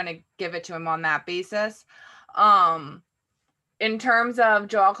that they're gonna give it to him on that basis. In terms of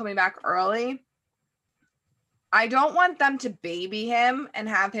Joel coming back early, I don't want them to baby him and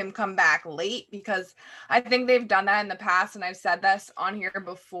have him come back late because I think they've done that in the past. And I've said this on here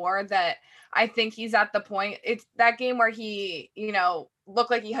before that I think he's at the point. It's that game where he, looked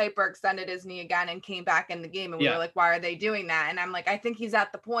like he hyperextended his knee again and came back in the game. And we were like, why are they doing that? And I'm like, I think he's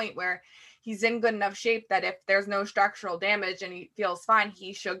at the point where he's in good enough shape that if there's no structural damage and he feels fine,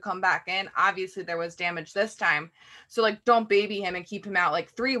 he should come back in. Obviously there was damage this time. So don't baby him and keep him out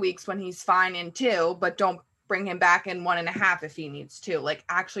 3 weeks when he's fine in 2, but don't bring him back in 1.5 if he needs to.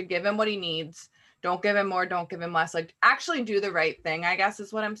 Actually give him what he needs. Don't give him more, don't give him less. Actually do the right thing, I guess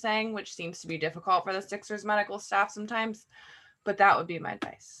is what I'm saying, which seems to be difficult for the Sixers medical staff sometimes. But that would be my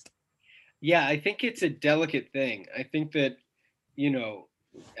advice. Yeah, I think it's a delicate thing. I think that,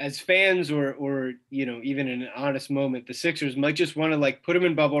 as fans or even in an honest moment, the Sixers might just want to put him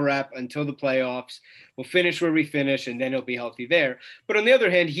in bubble wrap until the playoffs. We'll finish where we finish and then he'll be healthy there. But on the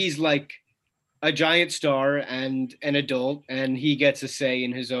other hand, he's a giant star and an adult, and he gets a say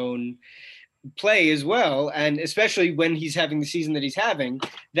in his own play as well, and especially when he's having the season that he's having,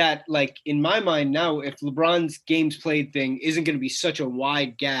 that like in my mind now, if LeBron's games played thing isn't going to be such a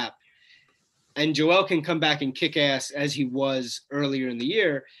wide gap and Joel can come back and kick ass as he was earlier in the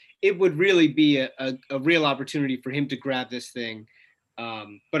year, it would really be a real opportunity for him to grab this thing.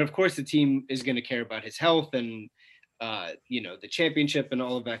 But of course the team is going to care about his health and the championship and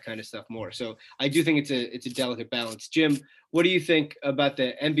all of that kind of stuff more. So I do think it's a delicate balance. Jim, what do you think about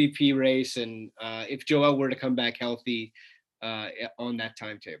the MVP race and if Joel were to come back healthy on that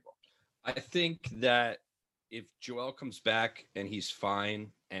timetable? I think that if Joel comes back and he's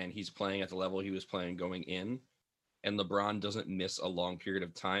fine and he's playing at the level he was playing going in, and LeBron doesn't miss a long period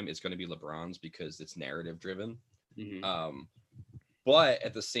of time, it's going to be LeBron's because it's narrative driven. Mm-hmm. But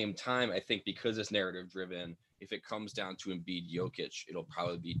at the same time, I think because it's narrative, if it comes down to Embiid Jokic, it'll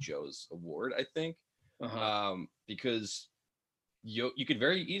probably be Joe's award, I think. Because you could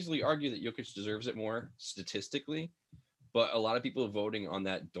very easily argue that Jokic deserves it more statistically, but a lot of people voting on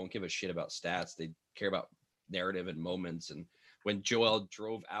that don't give a shit about stats. They care about narrative and moments. And when Joel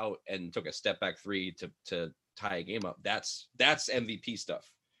drove out and took a step back three to tie a game up, that's MVP stuff.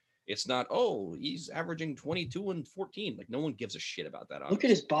 It's not, he's averaging 22 and 14. Like, no one gives a shit about that. Honestly. Look at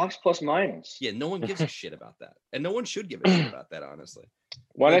his box plus minus. Yeah, no one gives a shit about that. And no one should give a shit about that, honestly.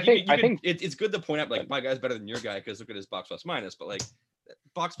 Well, like, I think it's good to point out, like, my guy's better than your guy because look at his box plus minus. But, like,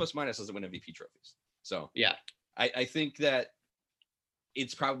 box plus minus doesn't win MVP trophies. So, yeah, I think that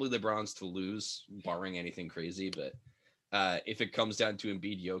it's probably LeBron's to lose, barring anything crazy. But if it comes down to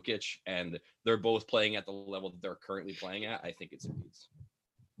Embiid Jokic and they're both playing at the level that they're currently playing at, I think it's Embiid's.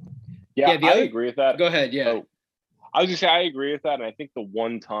 Yeah, I agree with that. Go ahead. Yeah. So, I was gonna say I agree with that. And I think the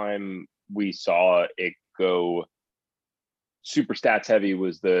one time we saw it go super stats heavy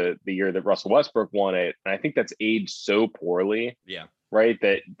was the year that Russell Westbrook won it. And I think that's aged so poorly. Yeah. Right.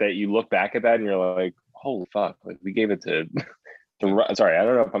 That you look back at that and you're like, holy fuck, like we gave it to sorry, I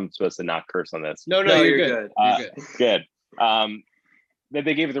don't know if I'm supposed to not curse on this. No, you're good. You're good. That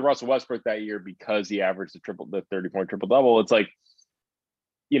they gave it to Russell Westbrook that year because he averaged the 30-point triple-double. It's like,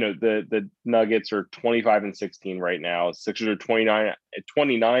 the Nuggets are 25 and 16 right now. Sixers are 29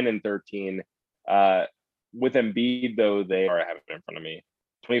 and 13. With Embiid, though, they are, I have it in front of me,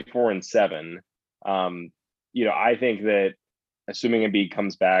 24 and 7. I think that assuming Embiid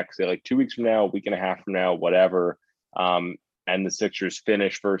comes back, say like 2 weeks from now, a week and a half from now, whatever, and the Sixers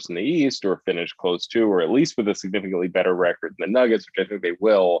finish first in the East or finish close to, or at least with a significantly better record than the Nuggets, which I think they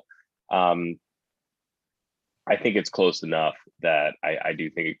will, I think it's close enough that I do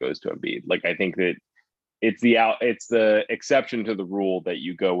think it goes to Embiid. Like, I think that it's the exception to the rule that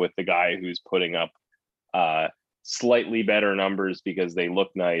you go with the guy who's putting up slightly better numbers because they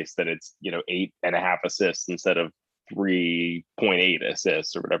look nice, that it's 8.5 assists instead of 3.8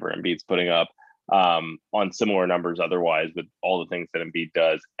 assists or whatever Embiid's putting up on similar numbers otherwise, with all the things that Embiid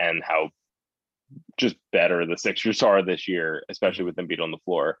does and how just better the Sixers are this year, especially with Embiid on the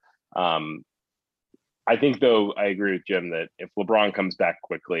floor. I think, though, I agree with Jim that if LeBron comes back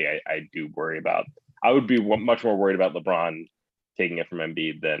quickly, I would be much more worried about LeBron taking it from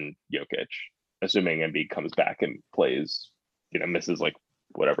Embiid than Jokic, assuming Embiid comes back and plays, misses like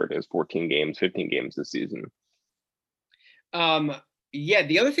whatever it is, 14 games, 15 games this season. Yeah,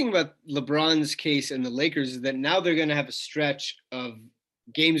 the other thing about LeBron's case and the Lakers is that now they're going to have a stretch of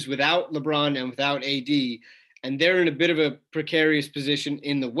games without LeBron and without AD, and they're in a bit of a precarious position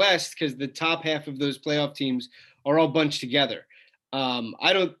in the West because the top half of those playoff teams are all bunched together.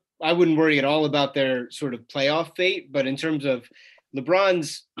 I wouldn't worry at all about their sort of playoff fate, but in terms of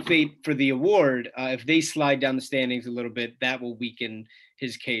LeBron's fate for the award, if they slide down the standings a little bit, that will weaken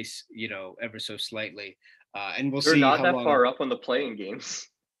his case, ever so slightly. And we'll see. They're not that far up on the playing games.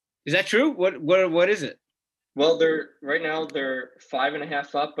 Is that true? What is it? Well, they're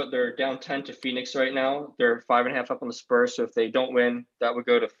 5.5 up, but they're down 10 to Phoenix right now. They're 5.5 up on the Spurs. So if they don't win, that would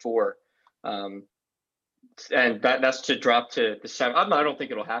go to 4. And that's to drop to the 7. I don't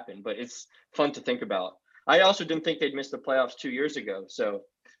think it'll happen, but it's fun to think about. I also didn't think they'd miss the playoffs 2 years ago. So.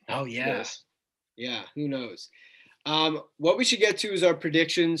 Oh yeah. Yes. Yeah. Who knows? What we should get to is our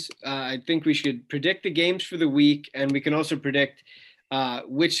predictions. I think we should predict the games for the week, and we can also predict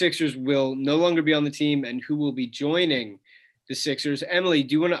which Sixers will no longer be on the team and who will be joining the Sixers. Emily,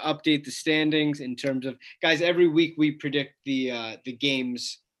 do you want to update the standings in terms of, guys, every week we predict the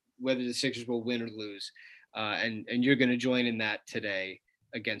games, whether the Sixers will win or lose. And you're going to join in that today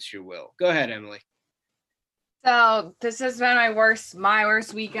against your will. Go ahead, Emily. So this has been my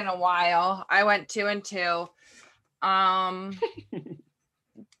worst week in a while. I went 2-2.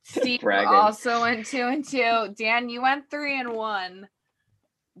 Steve also went 2-2. Dan, you went 3-1.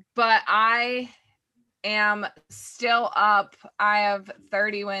 but I am still up. I have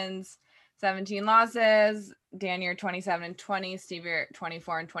 30 wins, 17 losses. Dan, you're 27-20. Steve, you're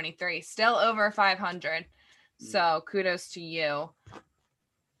 24-23. Still over 500. So kudos to you.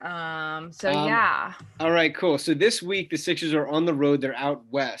 Yeah. All right, cool. So this week the Sixers are on the road. They're out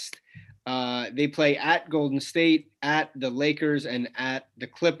west. They play at Golden State, at the Lakers, and at the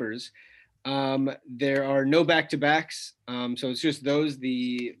Clippers. There are no back-to-backs. So it's just those.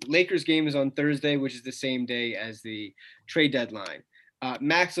 The Lakers game is on Thursday, which is the same day as the trade deadline.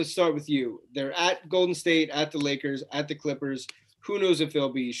 Max, let's start with you. They're at Golden State, at the Lakers, at the Clippers. Who knows if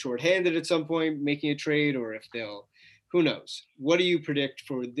they'll be shorthanded at some point making a trade, or if they'll, who knows? What do you predict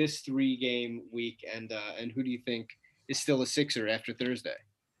for this 3-game week, and who do you think is still a Sixer after Thursday?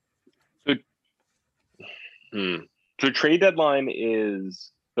 So trade deadline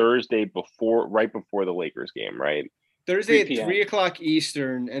is Thursday right before the Lakers game, right? Thursday at 3 o'clock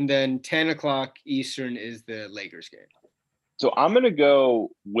Eastern, and then 10 o'clock Eastern is the Lakers game. So I'm going to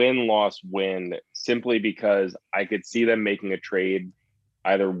go win, loss, win, simply because I could see them making a trade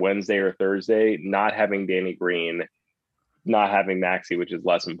either Wednesday or Thursday, not having Danny Green, not having Maxey, which is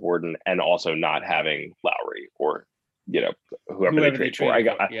less important, and also not having Lowry or, whoever they trade for.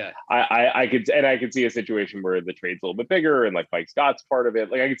 I could see a situation where the trade's a little bit bigger and like Mike Scott's part of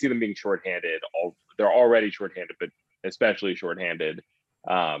it. Like I could see them being shorthanded. They're already shorthanded, but especially shorthanded.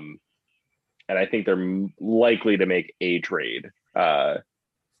 And I think they're likely to make a trade. And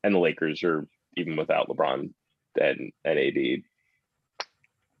the Lakers are, even without LeBron and AD,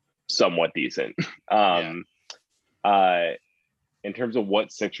 somewhat decent. In terms of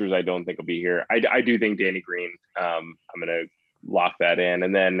what Sixers I don't think will be here, I do think Danny Green. I'm going to lock that in.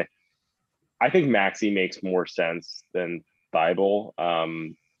 And then I think Maxey makes more sense than Thibault.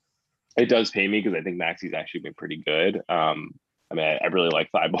 It does pay me because I think Maxey's actually been pretty good. I really like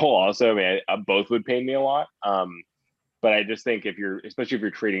Thibault also. Both would pay me a lot. But I just think especially if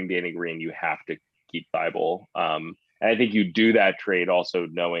you're trading Danny Green, you have to keep Thibault. And I think you do that trade also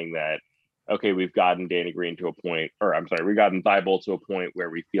knowing that, okay, we've gotten Danny Green to a point, we've gotten Thibault to a point where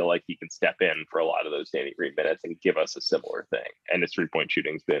we feel like he can step in for a lot of those Danny Green minutes and give us a similar thing. And his 3-point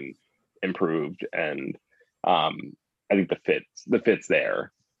shooting's been improved. And I think the fit's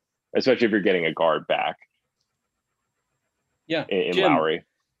there, especially if you're getting a guard back. Yeah. In Lowry.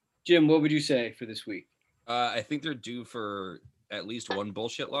 Jim, what would you say for this week? I think they're due for at least one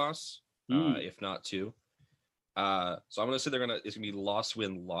bullshit loss, if not two. So I'm gonna say it's gonna be loss,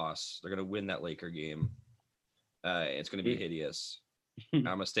 win, loss. They're gonna win that Laker game. It's gonna be hideous. I'm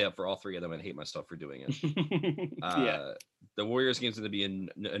gonna stay up for all three of them and hate myself for doing it. The Warriors game's gonna be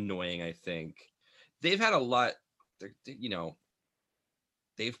annoying. I think they've had a lot.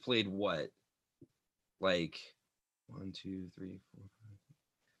 They've played what, like 1, 2, 3, 4, 5,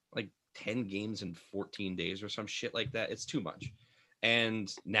 like 10 games in 14 days or some shit like that. It's too much.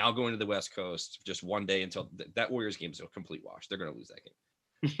 And now going to the West Coast, just one day until that Warriors game is a complete wash. They're going to lose that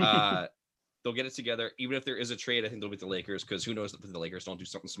game. They'll get it together. Even if there is a trade, I think they'll beat the Lakers, because who knows if the Lakers don't do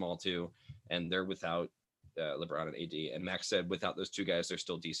something small too. And they're without LeBron and AD. And Max said without those two guys, they're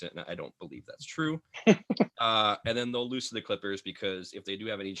still decent. And I don't believe that's true. And then they'll lose to the Clippers, because if they do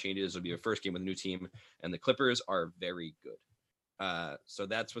have any changes, it'll be a first game with a new team. And the Clippers are very good. So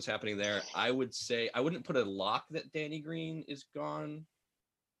that's what's happening there. I would say I wouldn't put a lock that Danny Green is gone.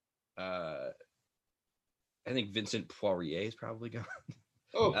 I think Vincent Poirier is probably gone.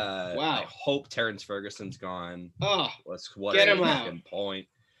 Oh, wow. I hope Terrence Ferguson's gone. Oh, what get a him out. fucking point.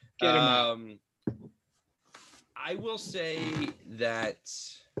 Get him out. I will say that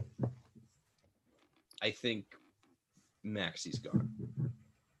I think Maxey's gone.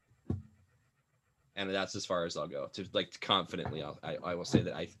 And that's as far as I'll go. To confidently, I will say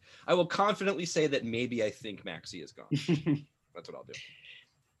that I will confidently say that maybe I think Maxey is gone. That's what I'll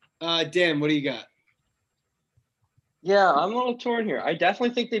do. Dan, what do you got? Yeah, I'm a little torn here. I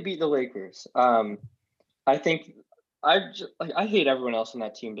definitely think they beat the Lakers. I think I hate everyone else on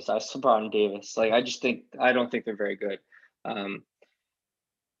that team besides LeBron and Davis. I don't think they're very good.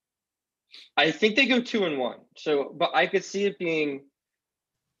 I think they go 2-1. So, but I could see it being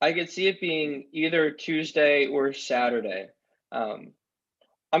either Tuesday or Saturday. I'm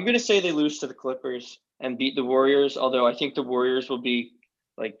going to say they lose to the Clippers and beat the Warriors, although I think the Warriors will be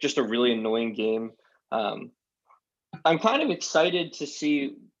just a really annoying game. I'm kind of excited to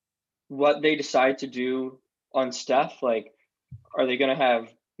see what they decide to do on Steph. Are they going to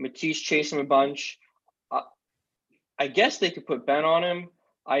have Matisse chase him a bunch? I guess they could put Ben on him.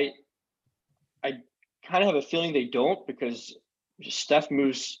 I kind of have a feeling they don't, because Steph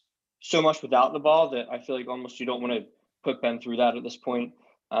moves so much without the ball that I feel like almost you don't want to put Ben through that at this point.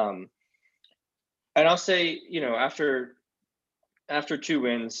 And I'll say, after 2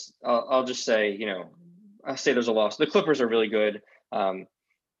 wins, I'll just say, I'll say there's a loss. The Clippers are really good. I'm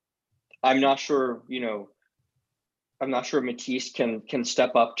not sure, Matisse can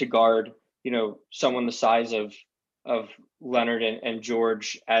step up to guard, someone the size of Leonard and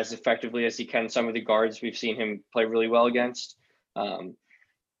George as effectively as he can. Some of the guards we've seen him play really well against.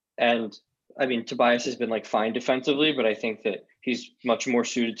 And I mean, Tobias has been like fine defensively, but I think that he's much more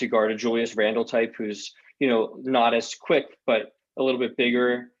suited to guard a Julius Randle type who's, not as quick, but a little bit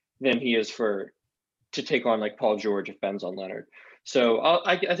bigger than he is to take on like Paul George if Ben's on Leonard. So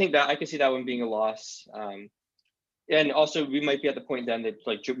I think that I can see that one being a loss. And also we might be at the point then that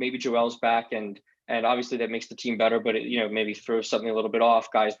like maybe Joel's back and obviously that makes the team better, but it, maybe throws something a little bit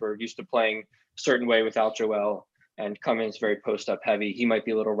off. Guys were used to playing a certain way without Joel and Cummins very post up heavy. He might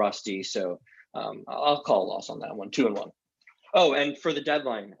be a little rusty. So I'll call a loss on that one, 2-1. Oh, and for the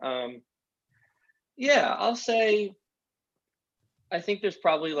deadline, I'll say, I think there's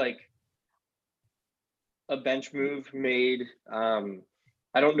probably like a bench move made.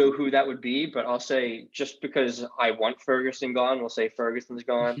 I don't know who that would be, but I'll say just because I want Ferguson gone, we'll say Ferguson's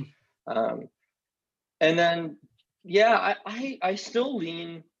gone. And then, I still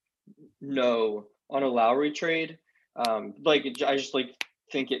lean no on a Lowry trade. I just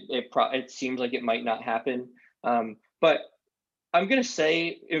think it seems like it might not happen. But I'm going to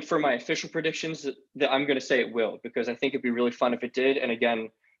say for my official predictions that I'm going to say it will, because I think it'd be really fun if it did. And again,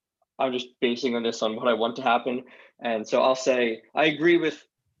 I'm just basing on this on what I want to happen. And so I'll say, I agree with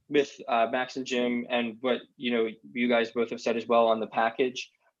Max and Jim and what, you guys both have said as well on the package.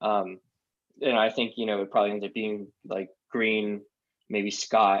 And I think, it probably ends up being like Green, maybe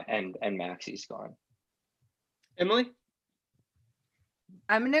Scott and Maxey's gone. Emily?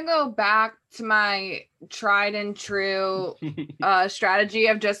 I'm going to go back to my tried and true strategy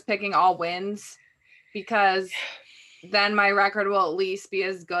of just picking all wins, because then my record will at least be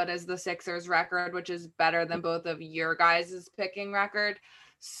as good as the Sixers record, which is better than both of your guys' picking record.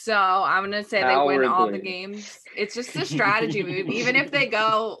 So I'm going to say they win all the games. It's just a strategy move. Even if they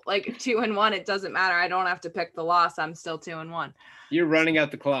go like 2-1, it doesn't matter. I don't have to pick the loss. I'm still 2-1. You're running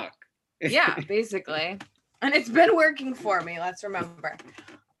out the clock. Yeah, basically. And it's been working for me. Let's remember.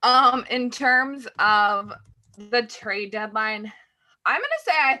 In terms of the trade deadline, I'm going to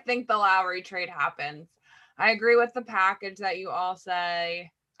say I think the Lowry trade happens. I agree with the package that you all say.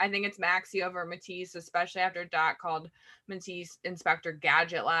 I think it's Maxey over Matisse, especially after Doc called Matisse Inspector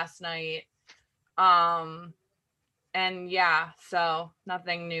Gadget last night. So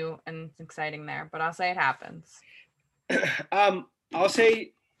nothing new and exciting there, but I'll say it happens. I'll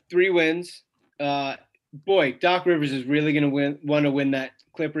say 3 wins. Boy, Doc Rivers is really going to want to win that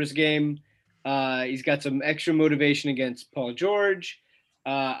Clippers game. He's got some extra motivation against Paul George.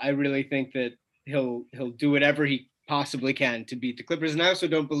 I really think that he'll do whatever he possibly can to beat the Clippers. And I also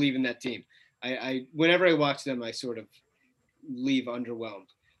don't believe in that team. I whenever I watch them, I sort of leave underwhelmed.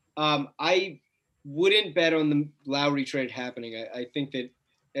 I wouldn't bet on the Lowry trade happening. I think that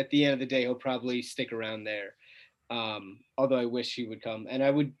at the end of the day, he'll probably stick around there. Although I wish he would come. And I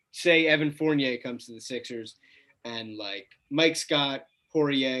would say Evan Fournier comes to the Sixers, and like Mike Scott,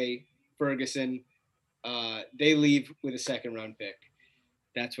 Poirier, Ferguson, they leave with a 2nd-round pick.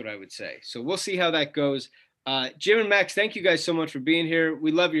 That's what I would say. So we'll see how that goes. Jim and Max, thank you guys so much for being here.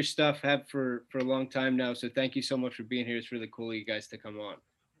 We love your stuff, have for a long time now. So thank you so much for being here. It's really cool of you guys to come on.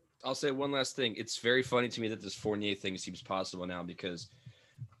 I'll say one last thing. It's very funny to me that this Fournier thing seems possible now, because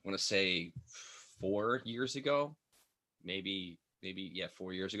I want to say 4 years ago, maybe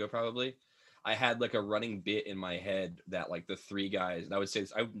 4 years ago, probably, I had like a running bit in my head that like the 3 guys, and I would say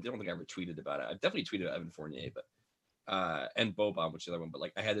this, I don't think I ever tweeted about it. I definitely tweeted about Evan Fournier, but and Boban, which is the other one, but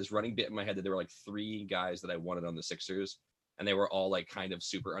like I had this running bit in my head that there were like 3 guys that I wanted on the Sixers, and they were all like kind of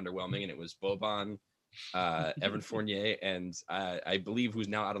super underwhelming, and it was Boban, Evan Fournier, and I believe who's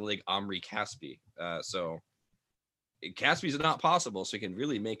now out of the league, Omri Caspi. So Caspi's not possible, so he can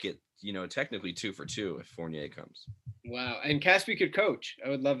really make it, technically 2 for 2 if Fournier comes. Wow. And Caspi could coach. I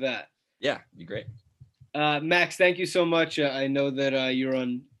would love that. Yeah, be great. Max, thank you so much. I know that you're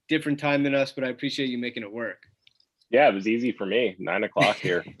on different time than us, but I appreciate you making it work. Yeah, it was easy for me. 9:00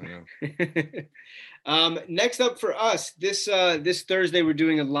 here. Next up for us, this Thursday, we're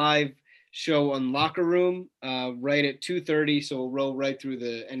doing a live show on Locker Room right at 2:30. So we'll roll right through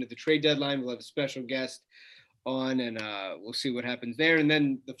the end of the trade deadline. We'll have a special guest on, and we'll see what happens there. And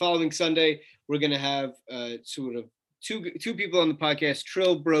then the following Sunday, we're going to have sort of two people on the podcast,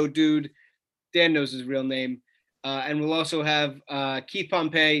 Trill Bro Dude. Dan knows his real name. And we'll also have Keith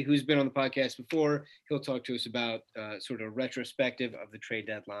Pompey, who's been on the podcast before. He'll talk to us about sort of retrospective of the trade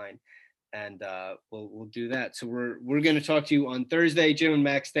deadline. And we'll do that. So we're going to talk to you on Thursday. Jim and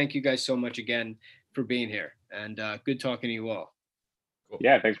Max, thank you guys so much again for being here. And good talking to you all. Cool.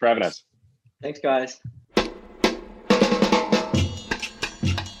 Yeah, thanks for having us. Thanks, guys.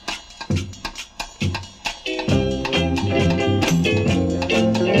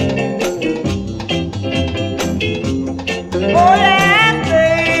 Oh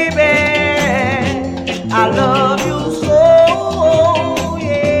yeah, baby, I love you so,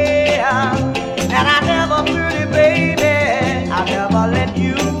 yeah. And I never, pretty baby, I never let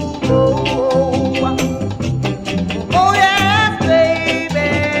you go. Oh yeah, baby,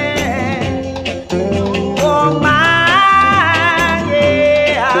 you are mine,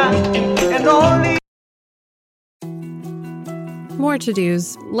 yeah. And only more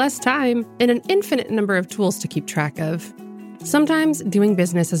to-dos, less time, and an infinite number of tools to keep track of. Sometimes doing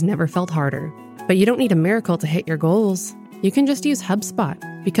business has never felt harder, but you don't need a miracle to hit your goals. You can just use HubSpot,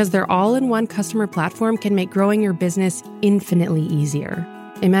 because their all-in-one customer platform can make growing your business infinitely easier.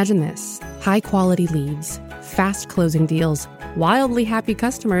 Imagine this: high-quality leads, fast closing deals, wildly happy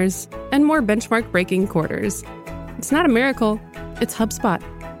customers, and more benchmark-breaking quarters. It's not a miracle, it's HubSpot.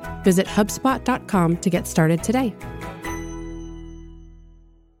 Visit HubSpot.com to get started today.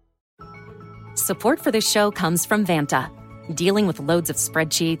 Support for this show comes from Vanta. Dealing with loads of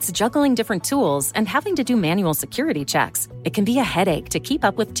spreadsheets, juggling different tools, and having to do manual security checks, it can be a headache to keep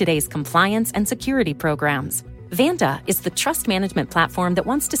up with today's compliance and security programs. Vanta is the trust management platform that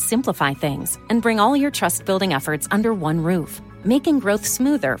wants to simplify things and bring all your trust-building efforts under one roof, making growth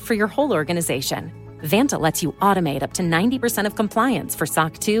smoother for your whole organization. Vanta lets you automate up to 90% of compliance for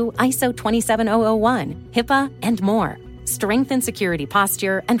SOC 2, ISO 27001, HIPAA, and more. Strengthen security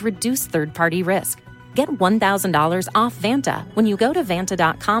posture and reduce third-party risk. Get $1,000 off Vanta when you go to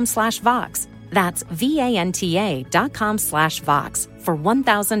vanta.com/Vox. That's VANTA.com/Vox for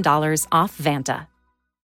 $1,000 off Vanta.